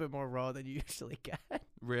that's a little bit more raw than you usually get.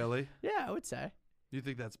 Really? Yeah, I would say. You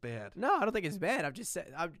think that's bad? No, I don't think it's bad. I'm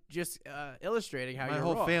just illustrating how you're raw.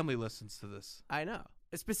 My whole family listens to this. I know.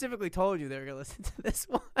 I specifically told you they were gonna listen to this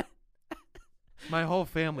one. My whole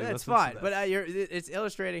family listens to this. That's fine, but it's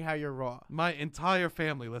illustrating how you're raw. My entire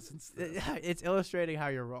family listens to this. It's illustrating how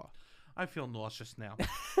you're raw. I feel nauseous now.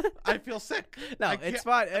 I feel sick. No, it's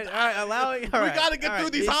fine. All right, we gotta get through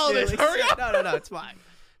these holidays. Hurry up. No, it's fine.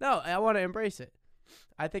 No, I want to embrace it.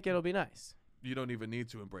 I think it'll be nice. You don't even need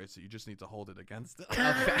to embrace it. You just need to hold it against it.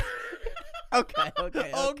 Okay.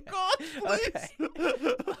 Okay. Oh God, please.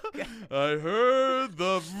 Okay. I heard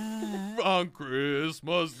the on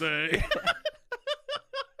Christmas Day.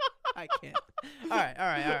 I can't. All right.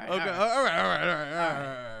 Okay. All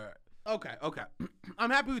right. Okay. I'm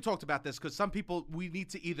happy we talked about this because some people, we need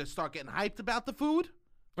to either start getting hyped about the food,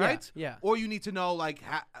 right? Yeah. Or you need to know, like,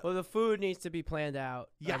 Well, the food needs to be planned out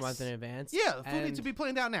Yes. a month in advance. yeah, the food needs to be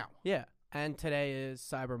planned out now. Yeah. And today is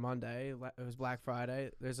Cyber Monday. It was Black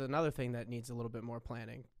Friday. There's another thing that needs a little bit more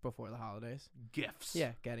planning before the holidays. Gifts.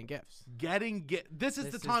 Yeah, getting gifts. This is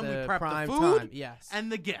the This time is we prep prime the food time. Yes. and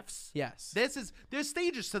the gifts. Yes. There's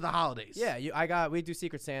stages to the holidays. Yeah, we do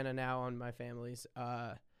Secret Santa now on my family's.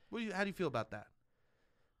 How do you feel about that?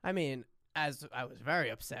 I mean, as I was very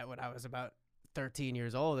upset when I was about 13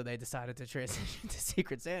 years old and they decided to transition to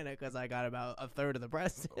Secret Santa because I got about a third of the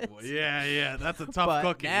presents. Yeah, that's a tough But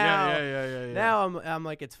cookie. now- Yeah. Now I'm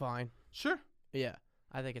like, it's fine. Sure. Yeah,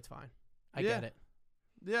 I think it's fine. I Yeah. get it.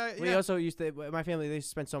 Yeah. We also used to, my family, they used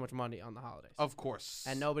to spend so much money on the holidays. Of course.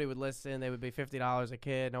 And nobody would listen. They would be $50 a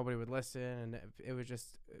kid. Nobody would listen. And it was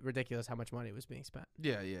just ridiculous how much money was being spent.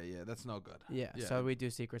 Yeah. That's no good. Yeah. So we do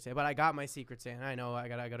Secret Santa. But I got my Secret Santa. I know I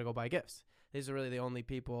gotta go buy gifts. These are really the only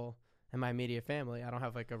people in my immediate family. I don't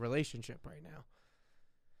have like a relationship right now.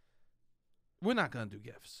 We're not gonna do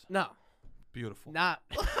gifts. No. Beautiful. Not.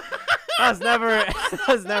 That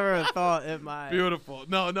was never a thought in my. Beautiful.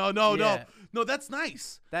 No. Yeah. No, that's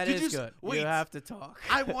nice. That Did is you good. Wait, You have to talk.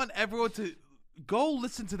 I want everyone to go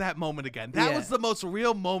listen to that moment again. That Yeah. was the most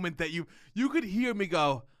real moment that you could hear me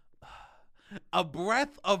go, a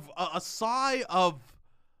breath of a sigh of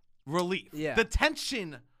relief. Yeah. The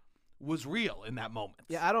tension was real in that moment.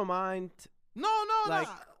 Yeah, I don't mind. No. Like,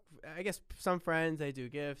 I guess some friends, they do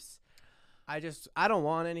gifts. I don't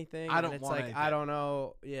want anything. I don't and it's want like, anything. I don't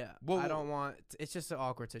know. Yeah. Well, I don't want. It's just an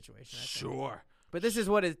awkward situation. I think. Sure. But this is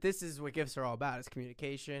what gifts are all about. It's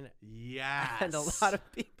communication. Yes. And a lot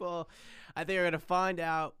of people, I think, are going to find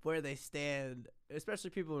out where they stand, especially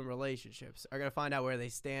people in relationships, are going to find out where they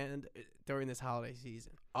stand during this holiday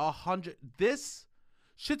season. 100. This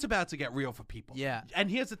shit's about to get real for people. Yeah.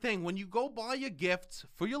 And here's the thing. When you go buy a gift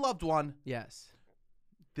for your loved one, Yes.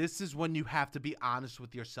 this is when you have to be honest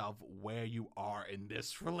with yourself where you are in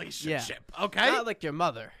this relationship. Okay? Not like your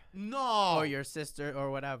mother No. or your sister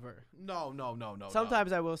or whatever. No.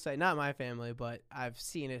 Sometimes I will say, not my family, but I've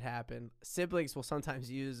seen it happen. Siblings will sometimes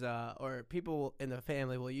use, or people in the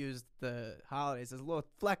family will use the holidays as a little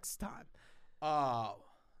flex time. Oh.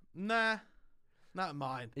 Nah. Not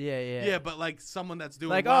mine. Yeah. Yeah, but like someone that's doing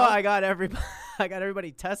Like, well. I got everybody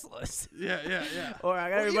Teslas. Yeah. Or I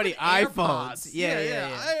got Or everybody even iPhones. AirPods.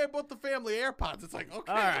 Yeah. I bought the family AirPods. It's like,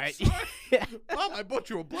 okay. All right. Yeah. Mom, I bought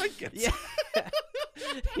you a blanket. Yeah.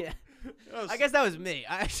 Yeah. I guess that was me.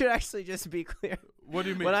 I should actually just be clear. What do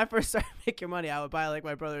you mean? When I first started making money, I would buy like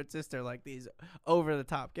my brother and sister like these over the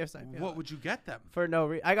top gifts. What would you get them? For no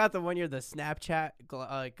reason. I got the one year the Snapchat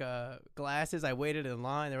glasses. I waited in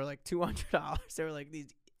line. They were like $200. They were like these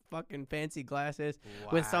fucking fancy glasses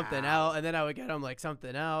with something else, and then I would get them like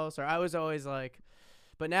something else. Or I was always like,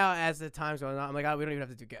 but now as the time's going on, I'm like, we don't even have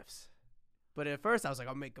to do gifts. But at first, I was like,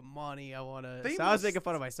 I'm making money. I want to. So I was making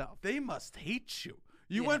fun of myself. They must hate you.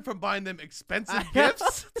 You Yeah. went from buying them expensive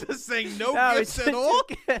gifts to saying no gifts we at did all.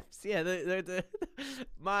 Gifts. Yeah,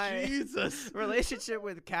 my Jesus. relationship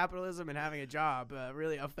with capitalism and having a job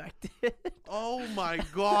really affected. Oh my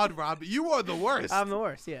God, Rob, you are the worst. I'm the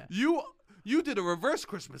worst. Yeah. You did a reverse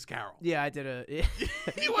Christmas Carol. Yeah, I did a. Yeah.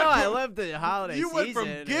 You No, went I from- love the holiday You season. went from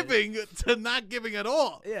and- giving to not giving at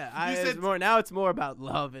all. Yeah, You said- now it's more about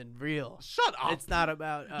love and real. Shut up. It's not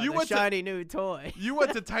about You the went to- shiny new toy. You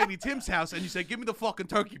went to Tiny Tim's house and you said, "Give me the fucking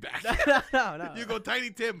turkey back." No. You go, Tiny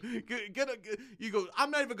Tim. You go. I'm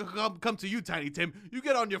not even gonna come to you, Tiny Tim. You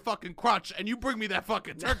get on your fucking crutch and you bring me that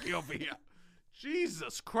fucking turkey over here.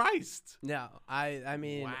 Jesus Christ. No, I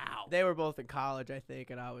mean, Wow. they were both in college, I think,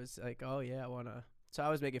 and I was like, oh yeah, I wanna. So I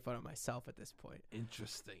was making fun of myself at this point.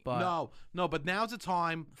 Interesting. But- no, but now's the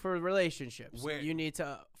time. For relationships, Where- you need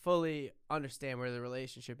to fully understand where the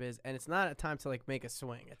relationship is, and it's not a time to like make a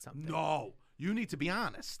swing at something. No, you need to be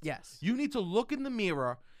honest. Yes. You need to look in the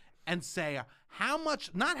mirror and say, not how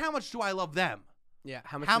much do I love them? Yeah.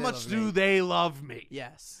 How they much love do me. they love me?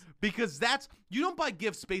 Yes. Because you don't buy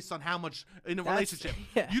gifts based on how much in a That's- relationship.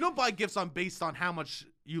 yeah. You don't buy gifts based on how much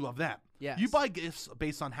you love them. Yes. You buy gifts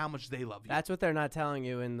based on how much they love you. That's what they're not telling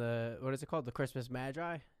you in the what is it called? The Christmas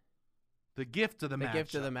Magi. the gift of the The Magi.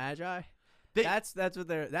 gift of the Magi. They- That's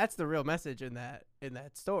the real message in that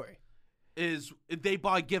story. is they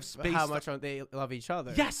buy gifts based How much they love each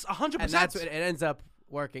other. Yes, 100%. And that's what it ends up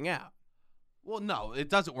working out. Well, no, it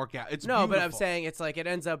doesn't work out. It's no, but I'm beautiful. saying it's like it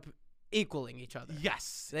ends up equaling each other.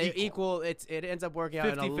 Yes, They equal. It ends up working out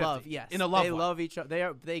in a 50-50. love. Yes, In a love they one. love each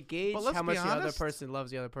other. They gauge But let's how be much the other honest. person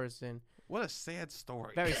loves the other person. What a sad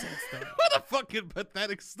story. Very sad story. What a fucking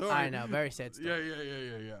pathetic story. I know, very sad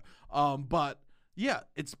story. Yeah. But yeah,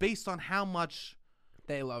 it's based on how much.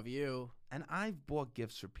 They love you. And I've bought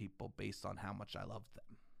gifts for people based on how much I love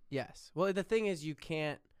them. Yes. Well, the thing is, you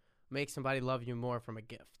can't make somebody love you more from a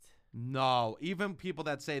gift. No, even people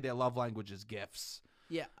that say their love language is gifts.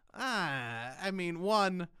 Yeah. I mean,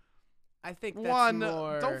 one. I think that's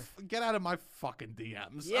more. Don't get out of my fucking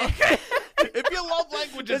DMs. Yeah. Okay? If your love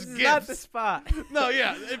language This is is gifts. not the spot. No,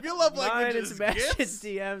 yeah. If your love Mine language and is Sebastian's gifts,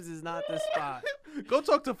 DMs is not the spot. go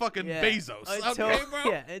talk to fucking Yeah. Bezos. Until- Okay,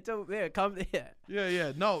 bro? Yeah, come. Yeah.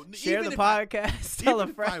 Yeah. No. Share even the if podcast. Tell a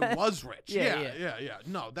even friend. if I was rich. Yeah, Yeah.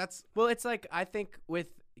 No, that's. Well, it's like I think with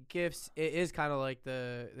gifts, it is kind of like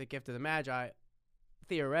the gift of the Magi.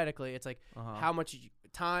 Theoretically, it's like how much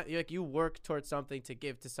time you work towards something to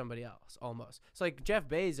give to somebody else, almost. So like Jeff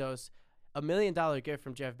Bezos, $1 million gift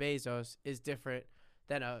from Jeff Bezos is different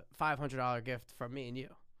than a $500 gift from me and you.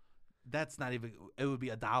 That's not even. It would be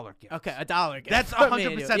 $1 gift. Okay, $1 gift. That's from me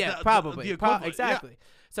and you. 100% Yeah, the probably. equivalent, yeah. Exactly.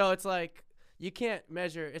 So it's like you can't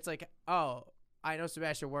measure. It's like, oh, I know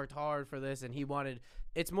Sebastian worked hard for this, and he wanted.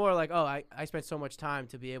 It's more like, oh, I spent so much time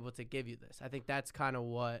to be able to give you this. I think that's kind of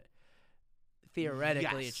what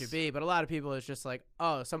theoretically it should be. But a lot of people, it's just like,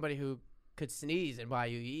 oh, somebody who could sneeze and buy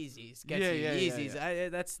you Yeezys gets you Yeezys. Yeah.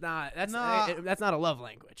 That's not a love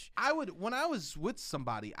language. When I was with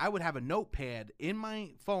somebody, I would have a notepad in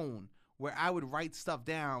my phone where I would write stuff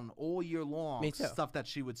down all year long. Me too. Stuff that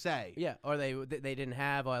she would say. Yeah, or they didn't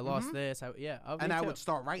have. Oh, I lost this. And I would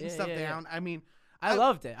start writing stuff down. I mean, I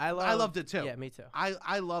loved it. I loved it too. Yeah, me too.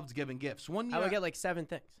 I loved giving gifts. One year I would get like 7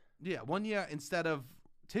 things. Yeah, one year instead of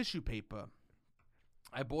tissue paper,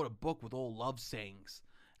 I bought a book with all love sayings.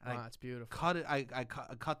 And Wow, it's beautiful. Cut it. I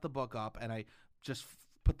cut the book up and I just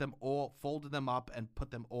put them all, folded them up and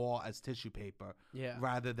put them all as tissue paper. Yeah.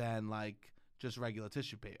 Rather than like just regular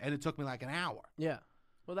tissue paper, and it took me like an hour. Yeah.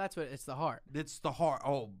 Well, that's what it's the heart. It's the heart.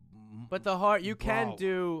 Oh, But the heart, you can bro.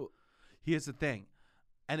 do. Here's the thing,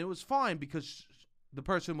 and it was fine because the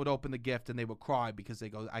person would open the gift and they would cry because they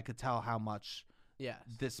go, I could tell how much Yes.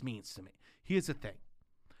 this means to me. Here's the thing,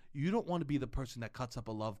 you don't want to be the person that cuts up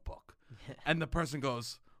a love book, and the person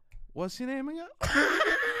goes, "What's your name again?"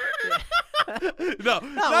 No,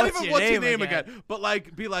 not even what's your name again, but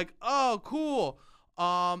like be like, "Oh, cool.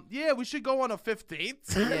 Yeah, we should go on a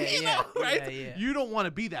 15th." Right? Yeah. You don't want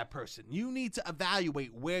to be that person. You need to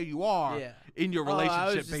evaluate where you are in your relationship. I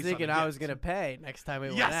was just based thinking on the I was gift. gonna pay next time we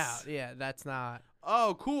went Yes. out. Yeah, that's not.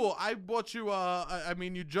 Oh, cool. I bought you, I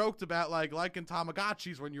mean, you joked about, like, liking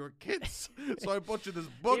Tamagotchis when you were kids. So I bought you this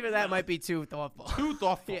book. Even that might be too thoughtful. Too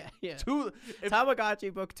thoughtful. Yeah. If-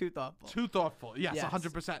 Tamagotchi book too thoughtful. Too thoughtful. Yes, Yes.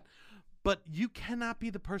 100%. But you cannot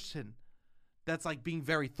be the person that's, like, being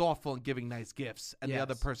very thoughtful and giving nice gifts, and the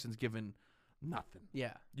other Yes. person's giving nothing.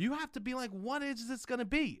 Yeah. You have to be like, what is this going to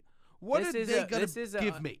be? What are This they going to is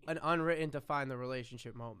give me? an unwritten define the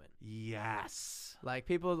relationship moment. Yes. Like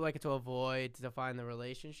people like to avoid to define the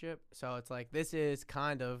relationship. So it's like this is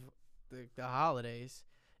kind of the holidays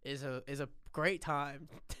is a great time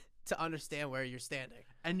to understand where you're standing.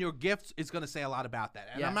 And your gift is going to say a lot about that.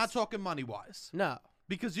 And I'm not Yes. talking money-wise. No.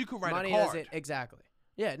 Because you could write Money a card. doesn't exactly.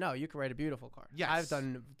 Yeah, no, you can write a beautiful card. Yes.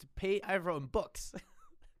 I've written books.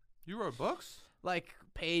 You wrote books? Like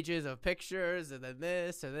pages of pictures and then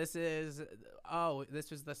this or this is this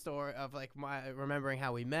was the story of like my remembering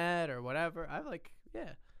how we met or whatever. I like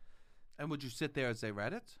And would you sit there as they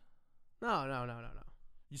read it? No.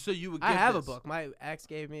 So you would give I have this. a book. My ex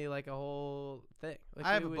gave me like a whole thing. Like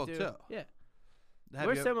I have we a would book, do. too. Yeah. Have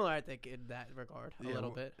We're you- similar, I think, in that regard a Yeah,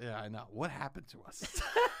 little bit. Yeah, I know. What happened to us?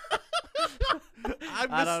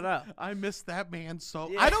 I don't know. I miss that man so.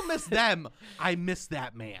 Yeah. I don't miss them. I miss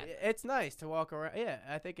that man. It's nice to walk around. Yeah,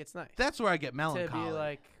 I think it's nice. That's where I get To melancholy. be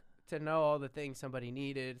like, to know all the things somebody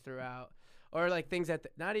needed throughout. Or like things that,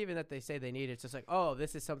 not even that they say they need. It's just like, oh,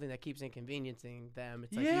 this is something that keeps inconveniencing them.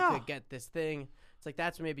 It's like you Yeah. could get this thing. It's like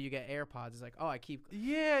that's when maybe you get AirPods. It's like, oh, I keep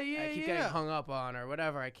yeah. getting hung up on or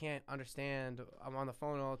whatever. I can't understand. I'm on the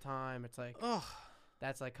phone all the time. It's like Ugh.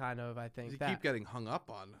 that's like kind of I think You that. keep getting hung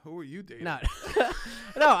up on. Who are you dating? No,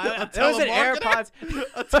 there was an AirPods.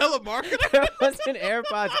 A telemarketer? There was an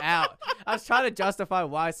AirPods out. I was trying to justify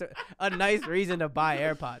why a nice reason to buy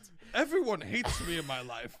AirPods. Everyone hates me in my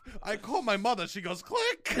life. I call my mother. She goes,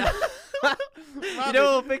 click. You Mommy,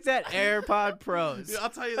 know who'll fix that? AirPod Pros. Yeah, I'll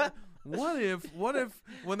tell you that. What if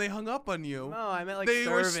when they hung up on you, No, I meant like they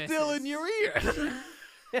services. were still in your ear?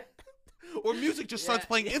 Or music just starts Yeah,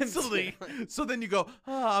 playing instantly. So then you go,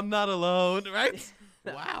 oh, I'm not alone, right?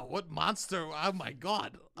 Wow, what monster. Oh, my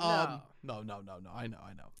God. No. No. I know.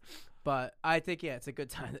 But I think, yeah, it's a good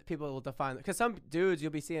time that people will define it. Because some dudes,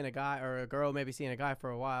 you'll be seeing a guy or a girl maybe seeing a guy for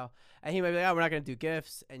a while, and he might be like, oh, we're not going to do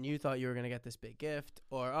gifts, and you thought you were going to get this big gift.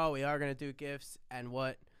 Or, oh, we are going to do gifts, and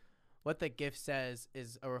what the gift says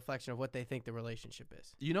is a reflection of what they think the relationship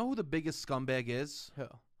is. You know who the biggest scumbag is? Who?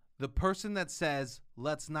 The person that says,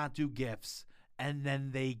 let's not do gifts, and then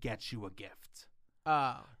they get you a gift.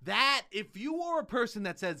 Oh. That, if you are a person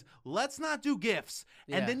that says, let's not do gifts,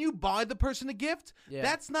 Yeah. and then you buy the person a gift, Yeah.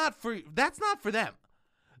 that's not for them.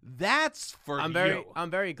 That's for I'm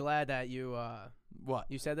very glad that you What?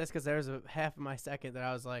 you said this, because there's a half of my second that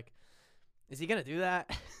I was like, is he going to do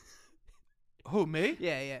that? Who, me?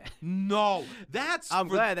 Yeah. No, that's I'm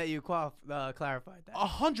for glad that you clarified that.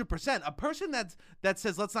 100%. A person that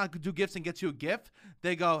says, let's not do gifts and gets you a gift,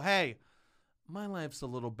 they go, hey, my life's a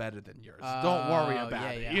little better than yours. Don't worry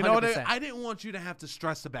about it. yeah, You know what 100%. I didn't want you to have to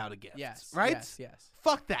stress about a gift. Yes. Right? Yes.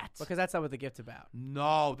 Fuck that. Because that's not what the gift's about.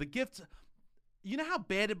 No, the gift. You know how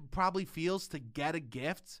bad it probably feels to get a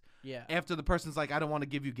gift Yeah. after the person's like, I don't want to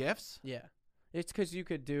give you gifts? Yeah. It's because you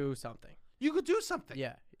could do something. You could do something.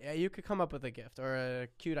 Yeah. You could come up with a gift or a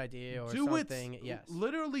cute idea or Do something. it. Yes.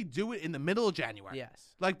 Literally do it in the middle of January.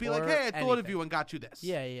 Yes. Like, be like, Or hey, I thought of anything. you and got you this.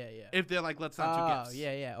 Yeah. If they're like, let's not do gifts.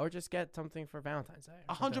 Yeah. Or just get something for Valentine's Day.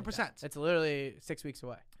 or something like 100%. that. It's literally 6 weeks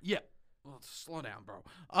away. Yeah. Well, slow down, bro.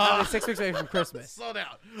 It's 6 weeks away from Christmas. Slow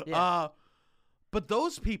down. Yeah. But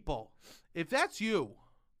those people, if that's you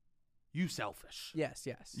selfish. Yes.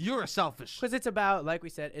 You're a selfish. Because it's about, like we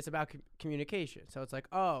said, it's about communication. So it's like,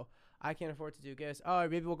 oh, I can't afford to do gifts. Oh,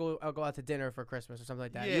 maybe I'll go out to dinner for Christmas or something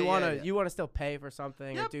like that. Yeah, you wanna still pay for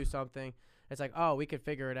something or Yep. do something. It's like, oh, we could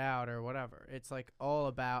figure it out or whatever. It's like all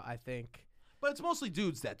about, I think. But it's mostly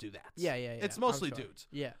dudes that do that. Yeah. It's I'm mostly sure. dudes.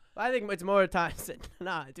 Yeah. I think it's more times than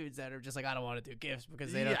not dudes that are just like, I don't want to do gifts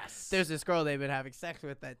because they don't. Yes. There's this girl they've been having sex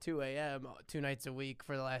with at 2 a.m. 2 nights a week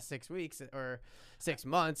for the last 6 weeks or 6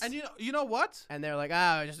 months. And you know what? And they're like,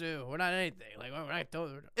 we're not anything. Like, we're not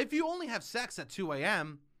doing. If you only have sex at 2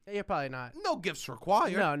 a.m., You're probably not. no gifts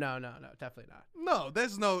required. No, definitely not. No,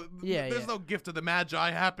 there's no no gift of the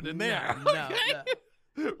Magi happening there.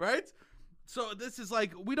 No. Right? So this is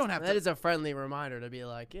like, we don't have That to. is a friendly reminder to be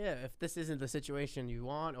like, yeah, if this isn't the situation you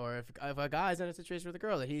want, or if a guy's in a situation with a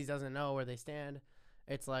girl that he doesn't know where they stand,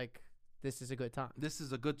 it's like, this is a good time. This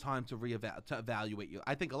is a good time to evaluate you.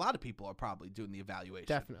 I think a lot of people are probably doing the evaluation.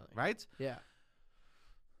 Definitely. Right? Yeah.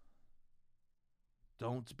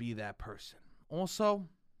 Don't be that person. Also,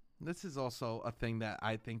 this is also a thing that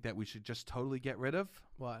I think that we should just totally get rid of.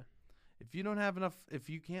 What? If you don't have enough, if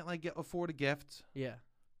you can't afford a gift, Yeah.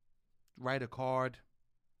 write a card,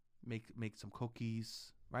 make some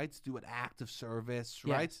cookies, right? Do an act of service,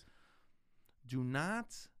 right? Yes. Do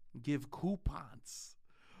not give coupons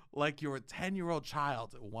like you're a 10-year-old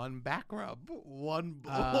child. One back rub, one.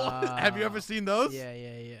 Have you ever seen those? Yeah.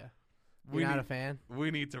 You're not a fan?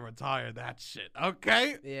 We need to retire that shit.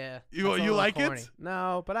 Okay. Yeah. You That's a little like corny. it?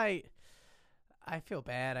 No, but I feel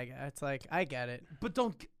bad. It's like, I get it. But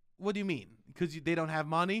don't. What do you mean? Because they don't have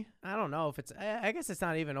money? I don't know if it's. I guess it's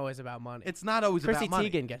not even always about money. It's not always Chrissy about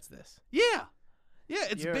money. Teigen gets this. Yeah.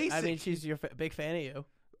 It's basic. I mean, she's your big fan of you.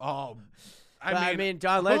 Oh. I mean,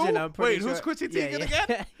 John Legend. Who? I'm pretty Wait, sure. who's Chrissy Teigen yeah.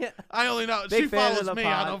 again? Yeah. I only know Big she fan follows of the me.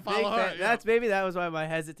 pod. I don't Big follow her. fan. That was why my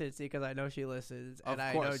hesitancy, because I know she listens, Of and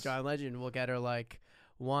I know course. John Legend will get her like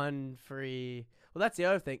one free. Well, that's the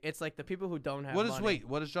other thing. It's like the people who don't have money,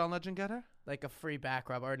 What does John Legend get her? like a free back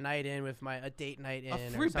rub or a night in with a date night in. A or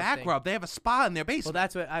free back something. rub. They have a spa in their Well, basement.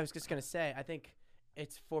 that's what I was just gonna say. I think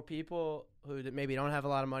it's for people who maybe don't have a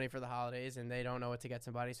lot of money for the holidays and they don't know what to get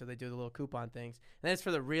somebody, so they do the little coupon things. And then it's for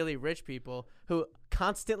the really rich people who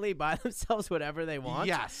constantly buy themselves whatever they want.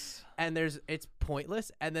 Yes. And it's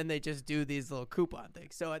pointless, and then they just do these little coupon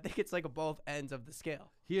things. So I think it's like both ends of the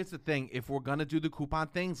scale. Here's the thing: if we're gonna do the coupon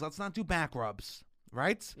things, let's not do back rubs,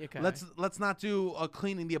 right? Okay. Let's not do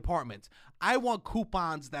cleaning the apartment. I want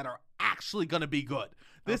coupons that are actually gonna be good.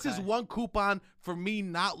 This is Okay. one coupon for me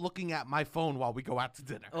not looking at my phone while we go out to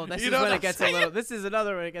dinner. Oh, this You is know when what it gets I'm a little. saying? This is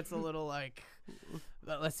another when it gets a little like.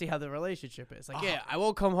 Let's see how the relationship is. Like, yeah, I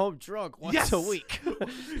won't come home drunk once Yes. a week.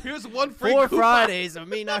 Here's one free 4 coupon. Fridays of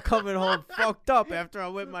me not coming home fucked up after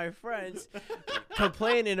I'm with my friends,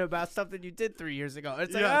 complaining about something you did 3 years ago.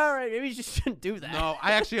 It's like, Yes. all right, maybe you just shouldn't do that. No,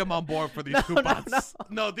 I actually am on board for these No, coupons.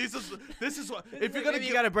 No, this is what if you're gonna maybe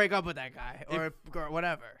you got to break up with that guy or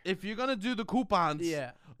whatever. if you're gonna do the coupons,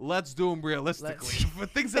 Yeah. let's do them realistically for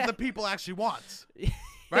things that the people actually want.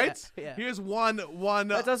 Right? Yeah. Here's one.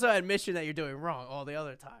 That's also an admission that you're doing wrong all the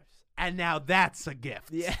other times. And now that's a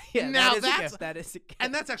gift. Yeah, yeah. Now that is a that's gift. That is a gift.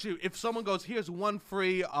 And that's actually, if someone goes, here's one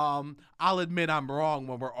free, I'll admit I'm wrong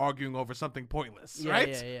when we're arguing over something pointless, right?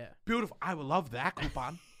 Yeah. Beautiful. I would love that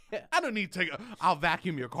coupon. Yeah. I don't need to. I'll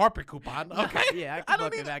vacuum your carpet coupon. Okay. Yeah, I I can don't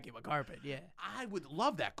fucking need. vacuum a carpet. Yeah. I would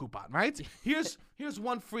love that coupon, right? Here's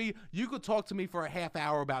one free. You could talk to me for a half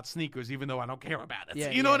hour about sneakers, even though I don't care about it. Yeah.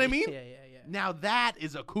 You know what I mean? Yeah. Now that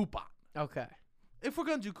is a coupon. Okay. If we're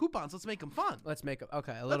gonna do coupons, let's make them fun. Let's make a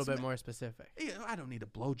little Let's bit ma- more specific. Yeah, I don't need a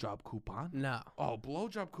blowjob coupon. No. Oh,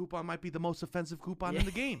 blowjob coupon might be the most offensive coupon in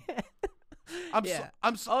the game. Yeah.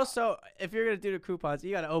 I'm so. Also, if you're gonna do the coupons,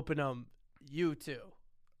 you gotta open them. You too.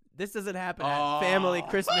 This doesn't happen at family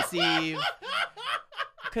Christmas Eve.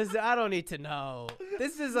 Cause I don't need to know.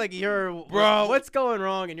 This is like your Bro. What's going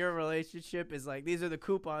wrong in your relationship is like these are the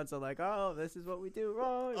coupons. Of like, oh, this is what we do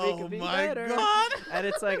wrong. We can be better. God. And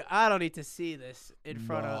it's like I don't need to see this in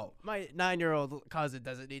front of No. my 9-year-old cousin.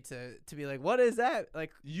 Doesn't need to be like, what is that?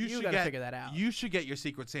 Like you should gotta get, figure that out. You should get your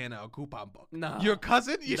Secret Santa a coupon book. No. Your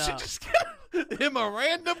cousin, you No. should just get him a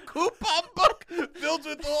random coupon book filled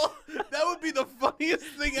with all. That would be the funniest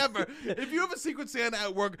thing ever. If you have a Secret Santa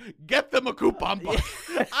at work, get them a coupon book.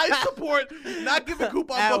 I support not giving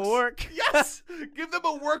coupon At books. work. Yes, give them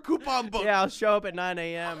a work coupon book. Yeah, I'll show up at 9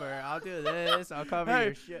 a.m. or I'll do this. I'll cover Hey,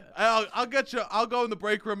 your shit. I'll get you. I'll go in the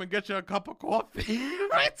break room and get you a cup of coffee.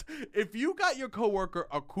 Right? If you got your coworker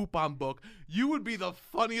a coupon book, you would be the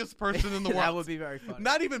funniest person in the world. That would be very funny.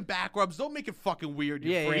 Not even back rubs. Don't make it fucking weird,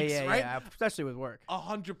 you freaks, right? Yeah, especially with work.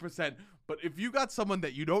 100%. But if you got someone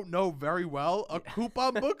that you don't know very well, a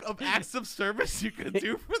coupon book of acts of service you could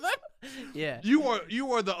do for them, Yeah. you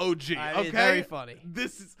are the OG. I mean, Okay, it's very funny.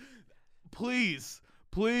 This is,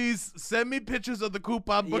 please send me pictures of the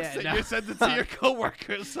coupon books Yeah, that no. you're sending to your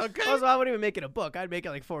coworkers. Okay. Also, I wouldn't even make it a book. I'd make it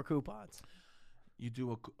like 4 coupons. You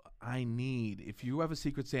do if you have a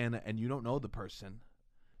Secret Santa and you don't know the person,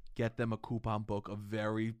 get them a coupon book of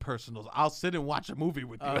very personal. I'll sit and watch a movie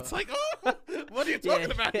with you. Oh. It's like, oh, what are you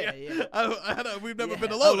talking about here? Yeah. We've never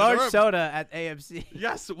been A alone. large soda at AMC.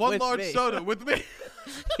 Yes, one With large me. soda with me.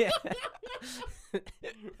 Yeah.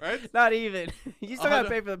 Right? Not even. You still gotta 100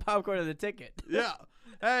 pay for the popcorn and the ticket. Yeah.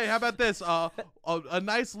 Hey, how about this? A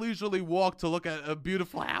nice leisurely walk to look at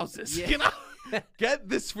beautiful houses. Yeah. You know, get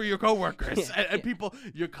this for your coworkers Yeah, and people,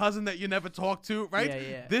 your cousin that you never talk to. Right?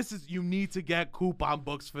 Yeah. You need to get coupon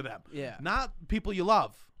books for them. Yeah. Not people you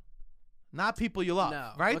love. Not people you love.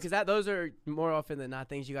 No. Right? Because those are more often than not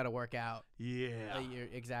things you gotta work out. Yeah.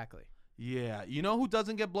 Exactly. Yeah. You know who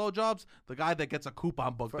doesn't get blowjobs? The guy that gets a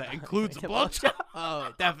coupon book that includes a blowjob.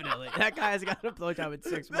 Oh, definitely. That guy's got a blowjob in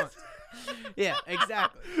 6 months. Yeah,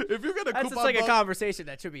 exactly. If you're gonna That's coupon just like book, a conversation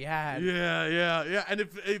that should be had. Yeah. And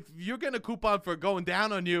if you're getting a coupon for going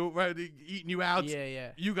down on you, right, eating you out,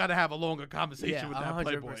 Yeah. you got to have a longer conversation Yeah, with that 100%.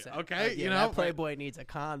 Playboy. Okay, Yeah, you know, that Playboy needs a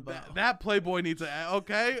combo. that Playboy needs a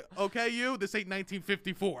okay. You, this ain't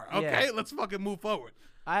 1954. Okay, Yeah. let's fucking move forward.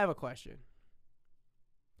 I have a question.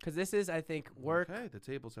 Because this is, I think, work. Okay, the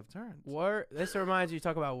tables have turned. Work. This reminds you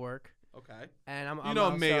talk about work. Okay. And I'm You know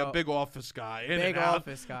me, a also- big office guy. In Big and out.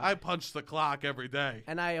 office guy. I punch the clock every day.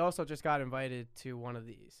 And I also just got invited to one of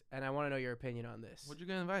these, and I want to know your opinion on this. What'd you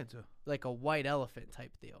get invited to? Like a white elephant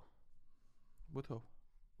type deal With who?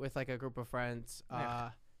 with like a group of friends. Yeah.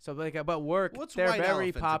 So like about work, What's they're white very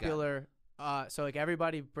elephant again? popular. So like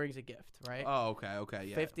everybody brings a gift, right? Oh, okay,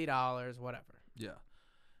 yeah. $50, whatever. Yeah.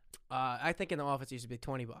 I think in the office it used to be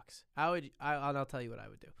 $20. I'll tell you what I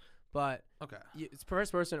would do. But Okay.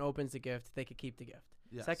 first person opens the gift, they could keep the gift.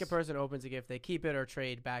 Yes. Second person opens the gift, they keep it or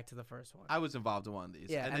trade back to the first one. I was involved in one of these.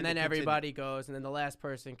 Yeah, and then they continue. everybody goes, and then the last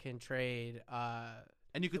person can trade.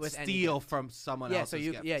 And you could with any steal gift. from someone Yeah, else's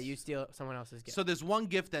so gifts. you steal someone else's gift. So there's one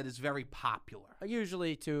gift that is very popular.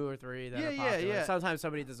 Usually 2 or 3 that are Yeah, popular. yeah. Sometimes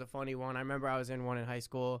somebody does a funny one. I remember I was in one in high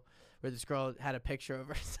school where this girl had a picture of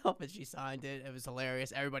herself and she signed it. It was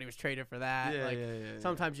hilarious. Everybody was traded for that.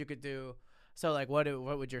 Sometimes you could do. So like, what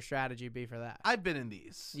would your strategy be for that? I've been in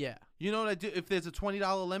these. Yeah, You know what I do? If there's a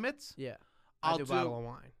 $20 limit, yeah. I'll I do a bottle of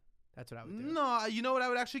wine. That's what I would do. No, you know what I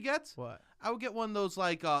would actually get? What? I would get one of those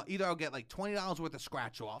like either I'll get like $20 worth of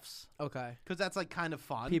scratch offs Okay. because that's like kind of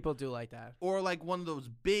fun. People do like that. Or like one of those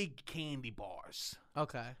big candy bars,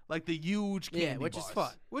 Okay. like the huge candy Yeah, which is bars.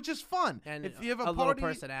 fun. Which is fun. And if you have a little party,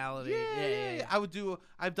 personality. yeah.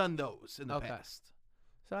 I've done those in the Okay. past.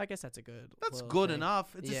 So I guess that's a good. That's little good thing.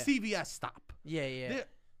 enough. It's Yeah. a CVS stop. Yeah.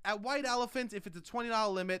 At White Elephant, if it's a $20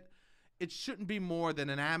 limit, it shouldn't be more than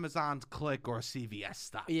an Amazon's click or a CVS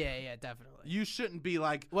stop. Yeah, definitely. You shouldn't be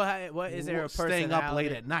like, What is there a staying up late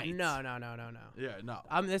personality? at night. No. yeah,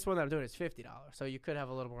 no. This one that I'm doing is $50, so you could have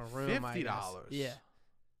a little more room. I guess. $50. Yeah.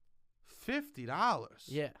 $50.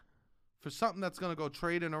 Yeah. For something that's gonna go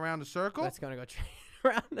trading around the circle? That's gonna go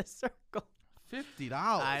around the circle. $50.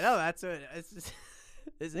 I know, that's what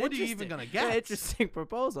it's What are you even gonna get? An interesting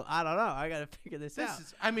proposal. I don't know. I gotta figure this out.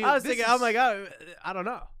 I was thinking, oh my god, I don't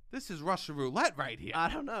know. This is Russian roulette right here. I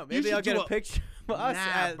don't know. Maybe I'll get a picture of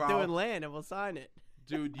us doing land and we'll sign it.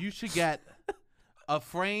 Dude, you should get a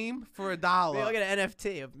frame for $1. Maybe I'll get an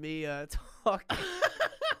NFT of me talking.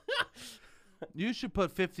 You should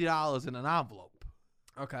put $50 in an envelope.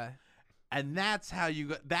 Okay. And that's how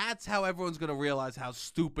everyone's gonna realize how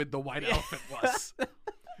stupid the white elephant was.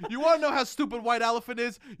 You want to know how stupid white elephant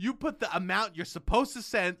is? You put the amount you're supposed to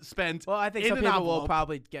spend. Well, I think some people will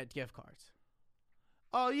probably get gift cards.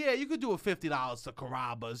 Oh yeah, you could do a $50 to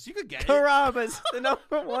Carrabba's. You could get Carrabba's, the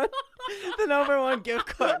number one gift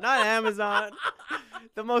card, not Amazon.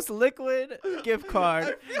 The most liquid gift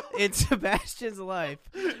card in Sebastian's life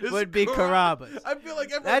would be Carrabba's. I feel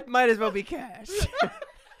like that might as well be cash.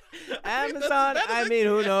 Amazon, I mean,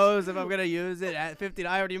 who knows if I'm gonna use it at $50?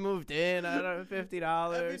 I already moved in. I don't know,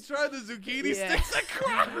 $50. Have you tried the zucchini sticks at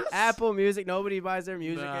Carrabba's? Apple Music, nobody buys their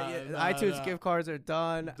music. Nah, iTunes gift cards are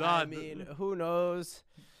done. I mean, who knows?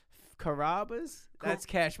 Carrabba's? That's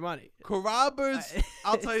cash money. Carrabba's,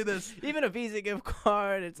 I'll tell you this. Even a Visa gift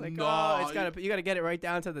card, it's like, you gotta get it right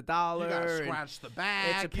down to the dollar. You gotta scratch the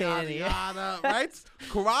back. It's a pain yada, right?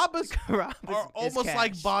 Carrabba's are almost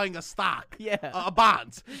like buying a stock. Yeah. A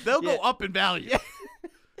bond. They'll go up in value. Yeah.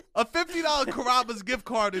 A $50 Carrabba's gift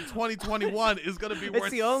card in 2021 is gonna be worth $700.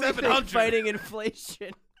 It's the only thing fighting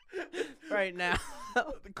inflation right now.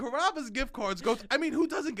 Carrabba's gift cards go. I mean, who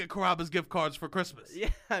doesn't get Carrabba's gift cards for Christmas? Yeah,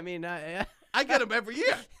 I mean, I get them every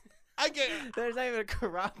year. There's not even a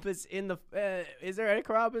Carrabba's in the. Is there any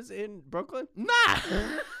Carrabba's in Brooklyn? Nah.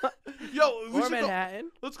 Yo, or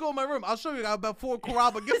Manhattan. Let's go in my room. I'll show you. I got about 4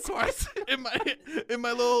 Carrabba gift cards in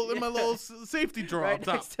my little safety drawer right up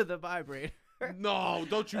top. next to the vibrator. No,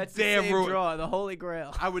 don't you That's dare the same ruin drawer, the Holy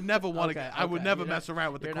Grail. I would never want to. I would never mess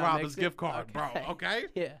around with the Carrabba's gift card, bro. Okay.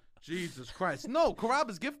 Yeah. Jesus Christ. No,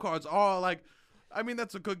 Carrabba's gift cards are like, I mean,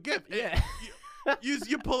 that's a good gift. Yeah.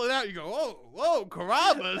 You pull it out, you go, whoa,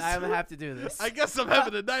 Carrabba's. I have to do this. I guess I'm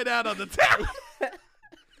having a night out on the town.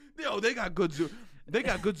 Yo, they got good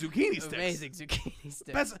zucchini sticks. Amazing zucchini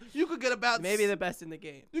sticks. You could get about maybe the best in the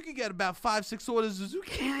game. You could get about 5-6 orders of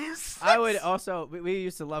zucchini sticks. I would also. We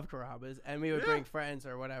used to love Carrabba's, and we would bring friends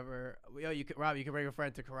or whatever. You could bring a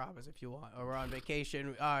friend to Carrabba's if you want, or we're on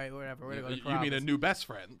vacation. All right, whatever. We're gonna go to Carrabba's. You mean a new best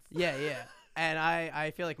friend? Yeah. And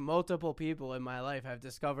I feel like multiple people in my life have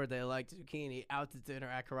discovered they like zucchini out to dinner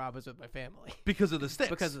at Carrabba's with my family. Because of the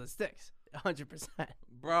sticks. 100%.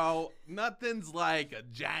 Bro, nothing's like a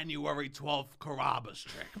January 12th Carrabba's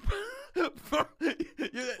trip.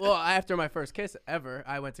 Well, after my first kiss ever,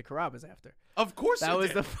 I went to Carrabba's after. Of course that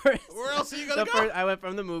was the first. Where else are you going to go? I went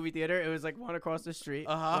from the movie theater. It was like one across the street.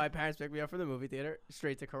 My parents picked me up from the movie theater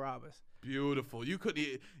straight to Carrabba's. Beautiful. You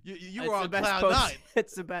couldn't. You were on cloud 9.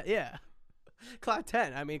 It's the best. Yeah. Cloud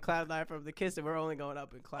 10. I mean, cloud 9 from the kiss, and we're only going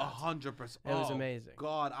up in clouds. 100%. It was amazing.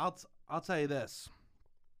 God, I'll tell you this.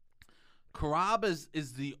 Carrabba's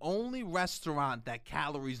is the only restaurant that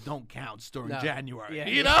calories don't count during January. Yeah,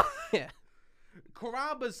 you know? Yeah.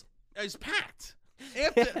 Carrabba's is packed.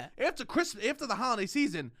 After Christmas, after the holiday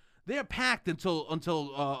season, they're packed until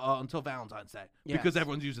Valentine's Day because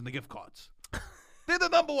everyone's using the gift cards. They're the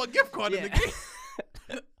number one gift card in the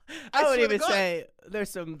game. I would even say there's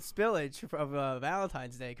some spillage from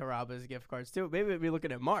Valentine's Day Carrabba's gift cards too. Maybe we'd be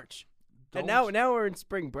looking at March. And now we're in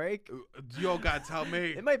spring break. You gotta tell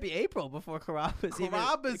me. It might be April before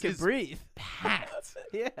Carrabba's can breathe. Packed.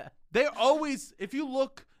 Yeah. They're always, if you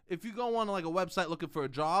go on like a website looking for a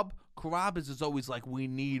job, Carrabba's is always like, we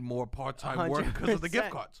need more part-time work because of the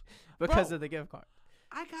gift cards. Because of the gift card.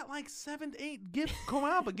 I got like 7-8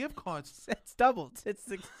 Carrabba gift cards. It's doubled.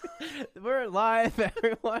 We're live,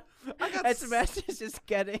 everyone. And Sebastian's just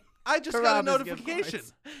getting. I just got a notification.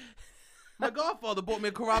 My godfather bought me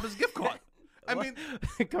a Carrabba's gift card. I mean,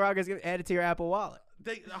 Carrabba's added to your Apple Wallet.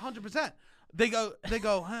 100%. They go.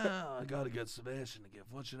 I gotta get Sebastian a gift.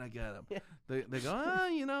 What should I get him? Yeah. They go.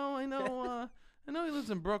 I know he lives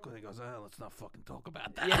in Brooklyn. He goes. Let's not fucking talk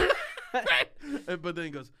about that. Yeah. But then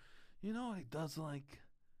he goes. You know what he does like?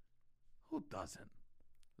 Who doesn't?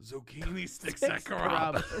 Zucchini sticks at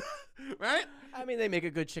Carrabba. Right? I mean, they make a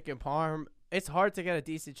good chicken parm. It's hard to get a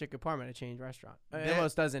decent chicken parm at a chain restaurant. It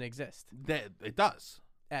almost doesn't exist. It does.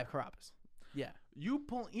 At Carrabba's. Yeah. You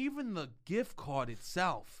pull even the gift card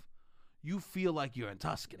itself, you feel like you're in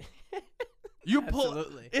Tuscany. You pull.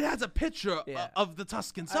 Absolutely. It has a picture of the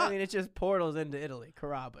Tuscan sun. I mean, it's just portals into Italy.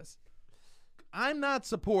 Carrabba's. I'm not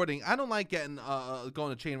supporting. I don't like getting going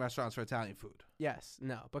to chain restaurants for Italian food. Yes,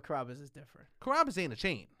 no, but Carrabba's is different. Carrabba's ain't a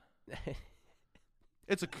chain.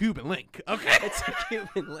 It's a Cuban link. Okay, It's a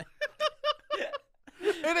Cuban link.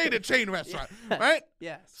 it ain't a chain restaurant, right?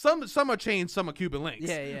 Yes. Some are chains, some are Cuban links.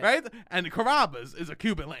 Yeah. Right? And Carrabba's is a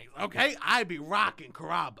Cuban link. Okay, I be rocking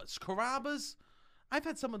Carrabba's. Carrabba's, I've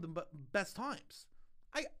had some of the best times.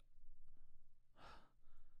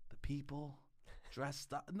 The people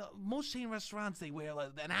dressed up. No, most chain restaurants, they wear like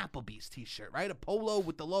an Applebee's t-shirt, right? A polo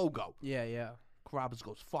with the logo. Yeah. Carrabba's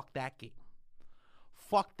goes, fuck that game.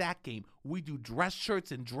 Fuck that game. We do dress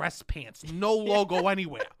shirts and dress pants. No logo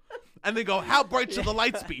anywhere. And they go, how bright should the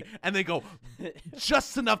lights be? And they go,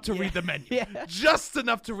 just enough to read the menu. Yeah. Just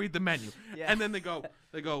enough to read the menu. Yeah. And then they go,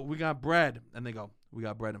 we got bread. And they go, we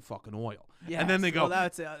got bread and fucking oil. Yes. And then they go, well,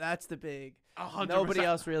 that's the big. 100%. Nobody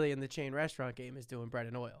else really in the chain restaurant game is doing bread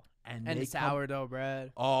and oil. And And they sourdough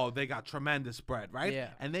bread. Oh, they got tremendous bread, right? Yeah.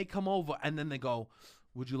 And they come over and then they go,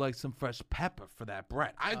 would you like some fresh pepper for that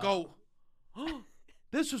bread? I go, oh,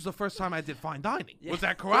 this was the first time I did fine dining. Yeah. Was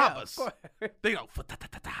at Yeah, Carrabba's. of course. They go,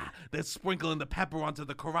 they're sprinkling the pepper onto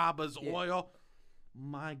the Carrabba's oil.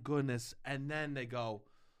 My goodness. And then they go,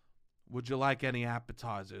 would you like any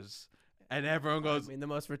appetizers? And everyone goes, I mean, the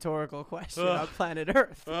most rhetorical question on planet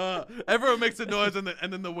Earth. everyone makes a noise and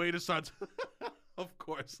then the waiter starts, of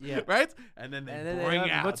course. Yeah. Right? And then they bring have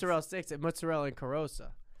out. mozzarella sticks and mozzarella and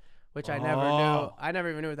Carosa, which I never Oh. knew. I never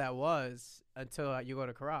even knew what that was until you go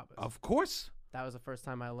to Carrabba's. Of course. That was the first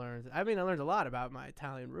time I learned. I mean, I learned a lot about my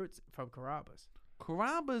Italian roots from Carrabba's.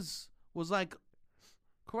 Carrabba's was like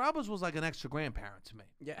an extra grandparent to me.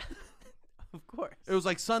 Yeah, of course. It was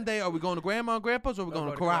like Sunday, are we going to Grandma and Grandpa's or are we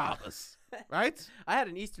going to Carrabba's? Right? I had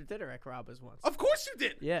an Easter dinner at Carrabba's once. Of course you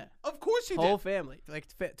did. Yeah. Of course you Whole did. family, like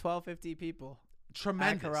 12, 15 people.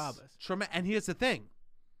 Tremendous. At Carrabba's. And here's the thing.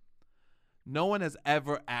 No one has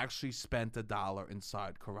ever actually spent $1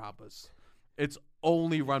 inside Carrabba's. It's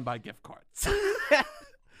only run by gift cards.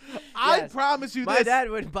 I Yes. promise you My this. dad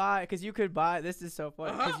would buy, because you could buy, this is so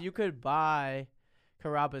funny, Uh-huh. because you could buy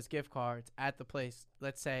Carrabba's gift cards at the place,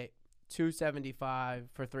 let's say $275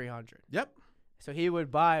 for $300. Yep. So he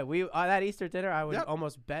would buy, that Easter dinner, I would Yep.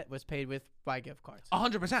 almost bet was paid with by gift cards.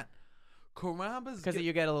 100%. Carrabba's Because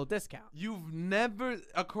you get a little discount.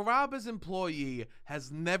 a Carrabba's employee has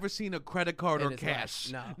never seen a credit card In or his life,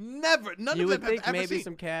 cash. no. Never. None You of would them think have ever maybe seen.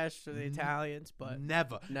 some cash for the Italians, but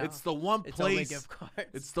Never. no. It's the one it's only place. gift cards.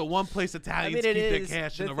 It's the one place I Italians mean, keep it their is.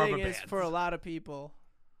 cash The in the thing rubber is, bands. for a lot of people,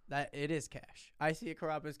 that it is cash. I see a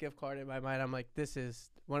Carrabba's gift card in my mind. I'm like, this is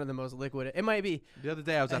one of the most liquid. It might be. The other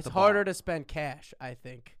day I was at It's the harder bar. to spend cash, I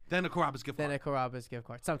think, Then a Carrabba's gift than card. a Carrabba's gift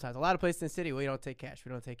card. Sometimes a lot of places in the city we don't take cash.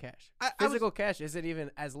 We don't take cash. I was- Physical cash isn't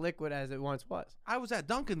even as liquid as it once was. I was at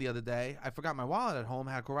Dunkin' the other day. I forgot my wallet at home.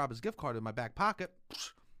 Had a Carrabba's gift card in my back pocket.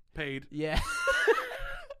 Paid. Yeah,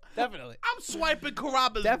 definitely. I'm swiping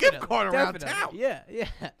Carrabba's Definitely. gift card around Definitely. town.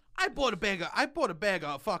 Yeah. I bought a bag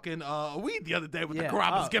of fucking weed the other day with Yeah. the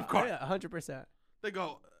Carrabba's Oh, gift card. Yeah, 100%. They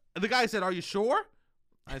go. The guy said, "Are you sure?"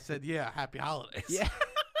 I said, "Yeah. Happy holidays." Yeah.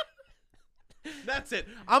 That's it.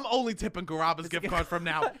 I'm only tipping Carrabba's gift card from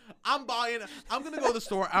now. I'm gonna go to the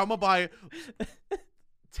store. I'm gonna buy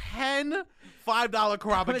 10 $5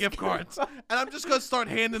 Carrabba gift cards, and I'm just gonna start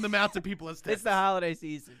handing them out to people as tips. It's the holiday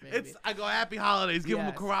season, baby. I go Happy Holidays. Give them a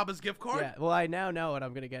Yes. Carrabba's gift card. Yeah. Well, I now know what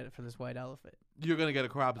I'm gonna get for this white elephant. You're gonna get a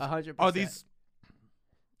Carrabba's. 100%. Are these?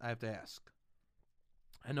 I have to ask.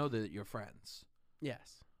 I know that you're friends.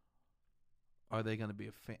 Yes. Are they gonna be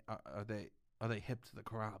a fan? Are they hip to the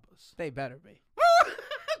Carrabbas? They better be.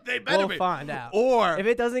 They better We'll be. find out. Or If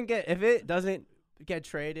it doesn't get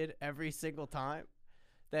traded every single time,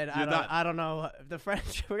 then You're not- I don't know the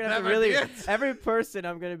friendship. We're gonna have That to might be really it. every person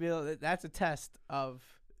I'm gonna be. That's a test of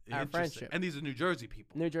our Interesting. friendship. And these are New Jersey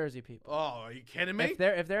people. New Jersey people. Oh, are you kidding me?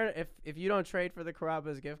 If you don't trade for the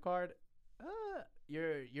Carrabba's gift card,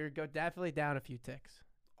 you're definitely down a few ticks.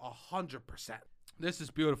 100%. This is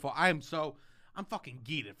beautiful. I'm fucking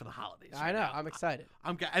geeted for the holidays. I right know. now. I'm excited.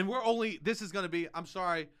 And we're only. This is gonna be. I'm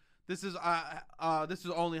sorry. This is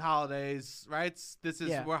only holidays, right?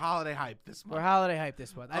 We're holiday hype this month. We're holiday hype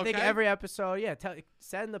this month. I think Okay. every episode,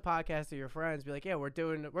 send the podcast to your friends. Be like, yeah, we're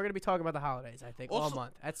gonna be talking about the holidays. I think all Also,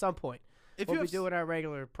 month at some point. If We'll you be have doing our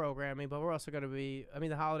regular programming, but we're also gonna be. I mean,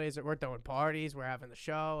 the holidays. We're doing parties. We're having the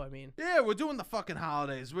show. I mean, Yeah, we're doing the fucking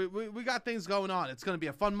holidays. We got things going on. It's going to be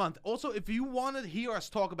a fun month. Also, if you want to hear us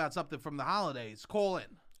talk about something from the holidays, call in.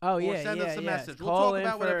 oh Or yeah, send yeah, us a yeah. message. We'll Call talk in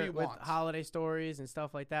about whatever for- you with want. holiday stories and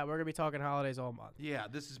stuff like that. We're gonna be talking holidays all month. Yeah,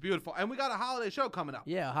 this is beautiful. And we got a holiday show coming up.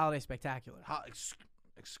 Yeah, holiday spectacular.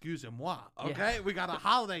 Excusez-moi. Okay, we got a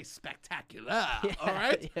holiday spectacular. Yeah, All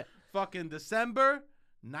right, yeah. fucking December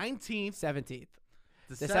 19th. 17th.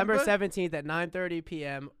 December 17th at 9:30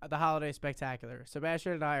 p.m. The Holiday Spectacular.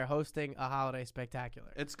 Sebastian and I are hosting a Holiday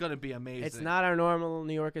Spectacular. It's gonna be amazing. It's not our normal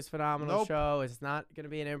New York is Phenomenal Nope. show. It's not gonna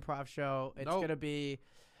be an improv show. It's Nope. gonna be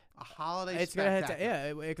a holiday it's gonna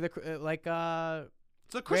spectacular. hit like It's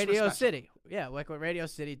a Christmas Radio special. City. Yeah, like what Radio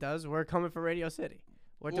City does. We're coming for Radio City.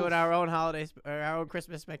 We're Oof. doing our own our own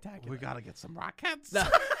Christmas spectacular. We gotta get some rockets. No,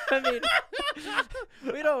 I mean,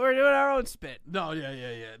 we're doing our own spit. No,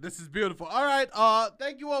 yeah. This is beautiful. All right.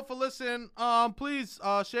 Thank you all for listening. Please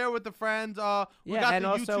share with the friends. We got and the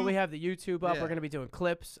also YouTube. we have the YouTube up. Yeah. We're gonna be doing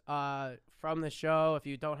clips from the show. If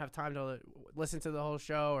you don't have time to listen to the whole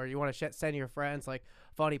show, or you want to send your friends like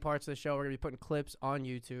funny parts of the show, we're gonna be putting clips on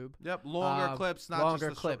YouTube. Yep, longer clips, not longer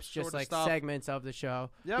just the clips, just shorter like stuff. segments of the show.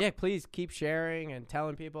 Yep. Yeah, please keep sharing and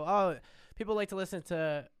telling people. Oh, people like to listen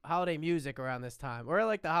to holiday music around this time. We're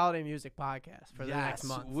like the holiday music podcast for the next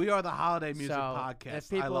month. We are the holiday music So podcast. if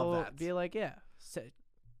people I love that. be like, yeah,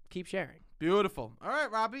 keep sharing. Beautiful. All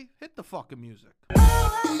right, Robbie, hit the fucking music.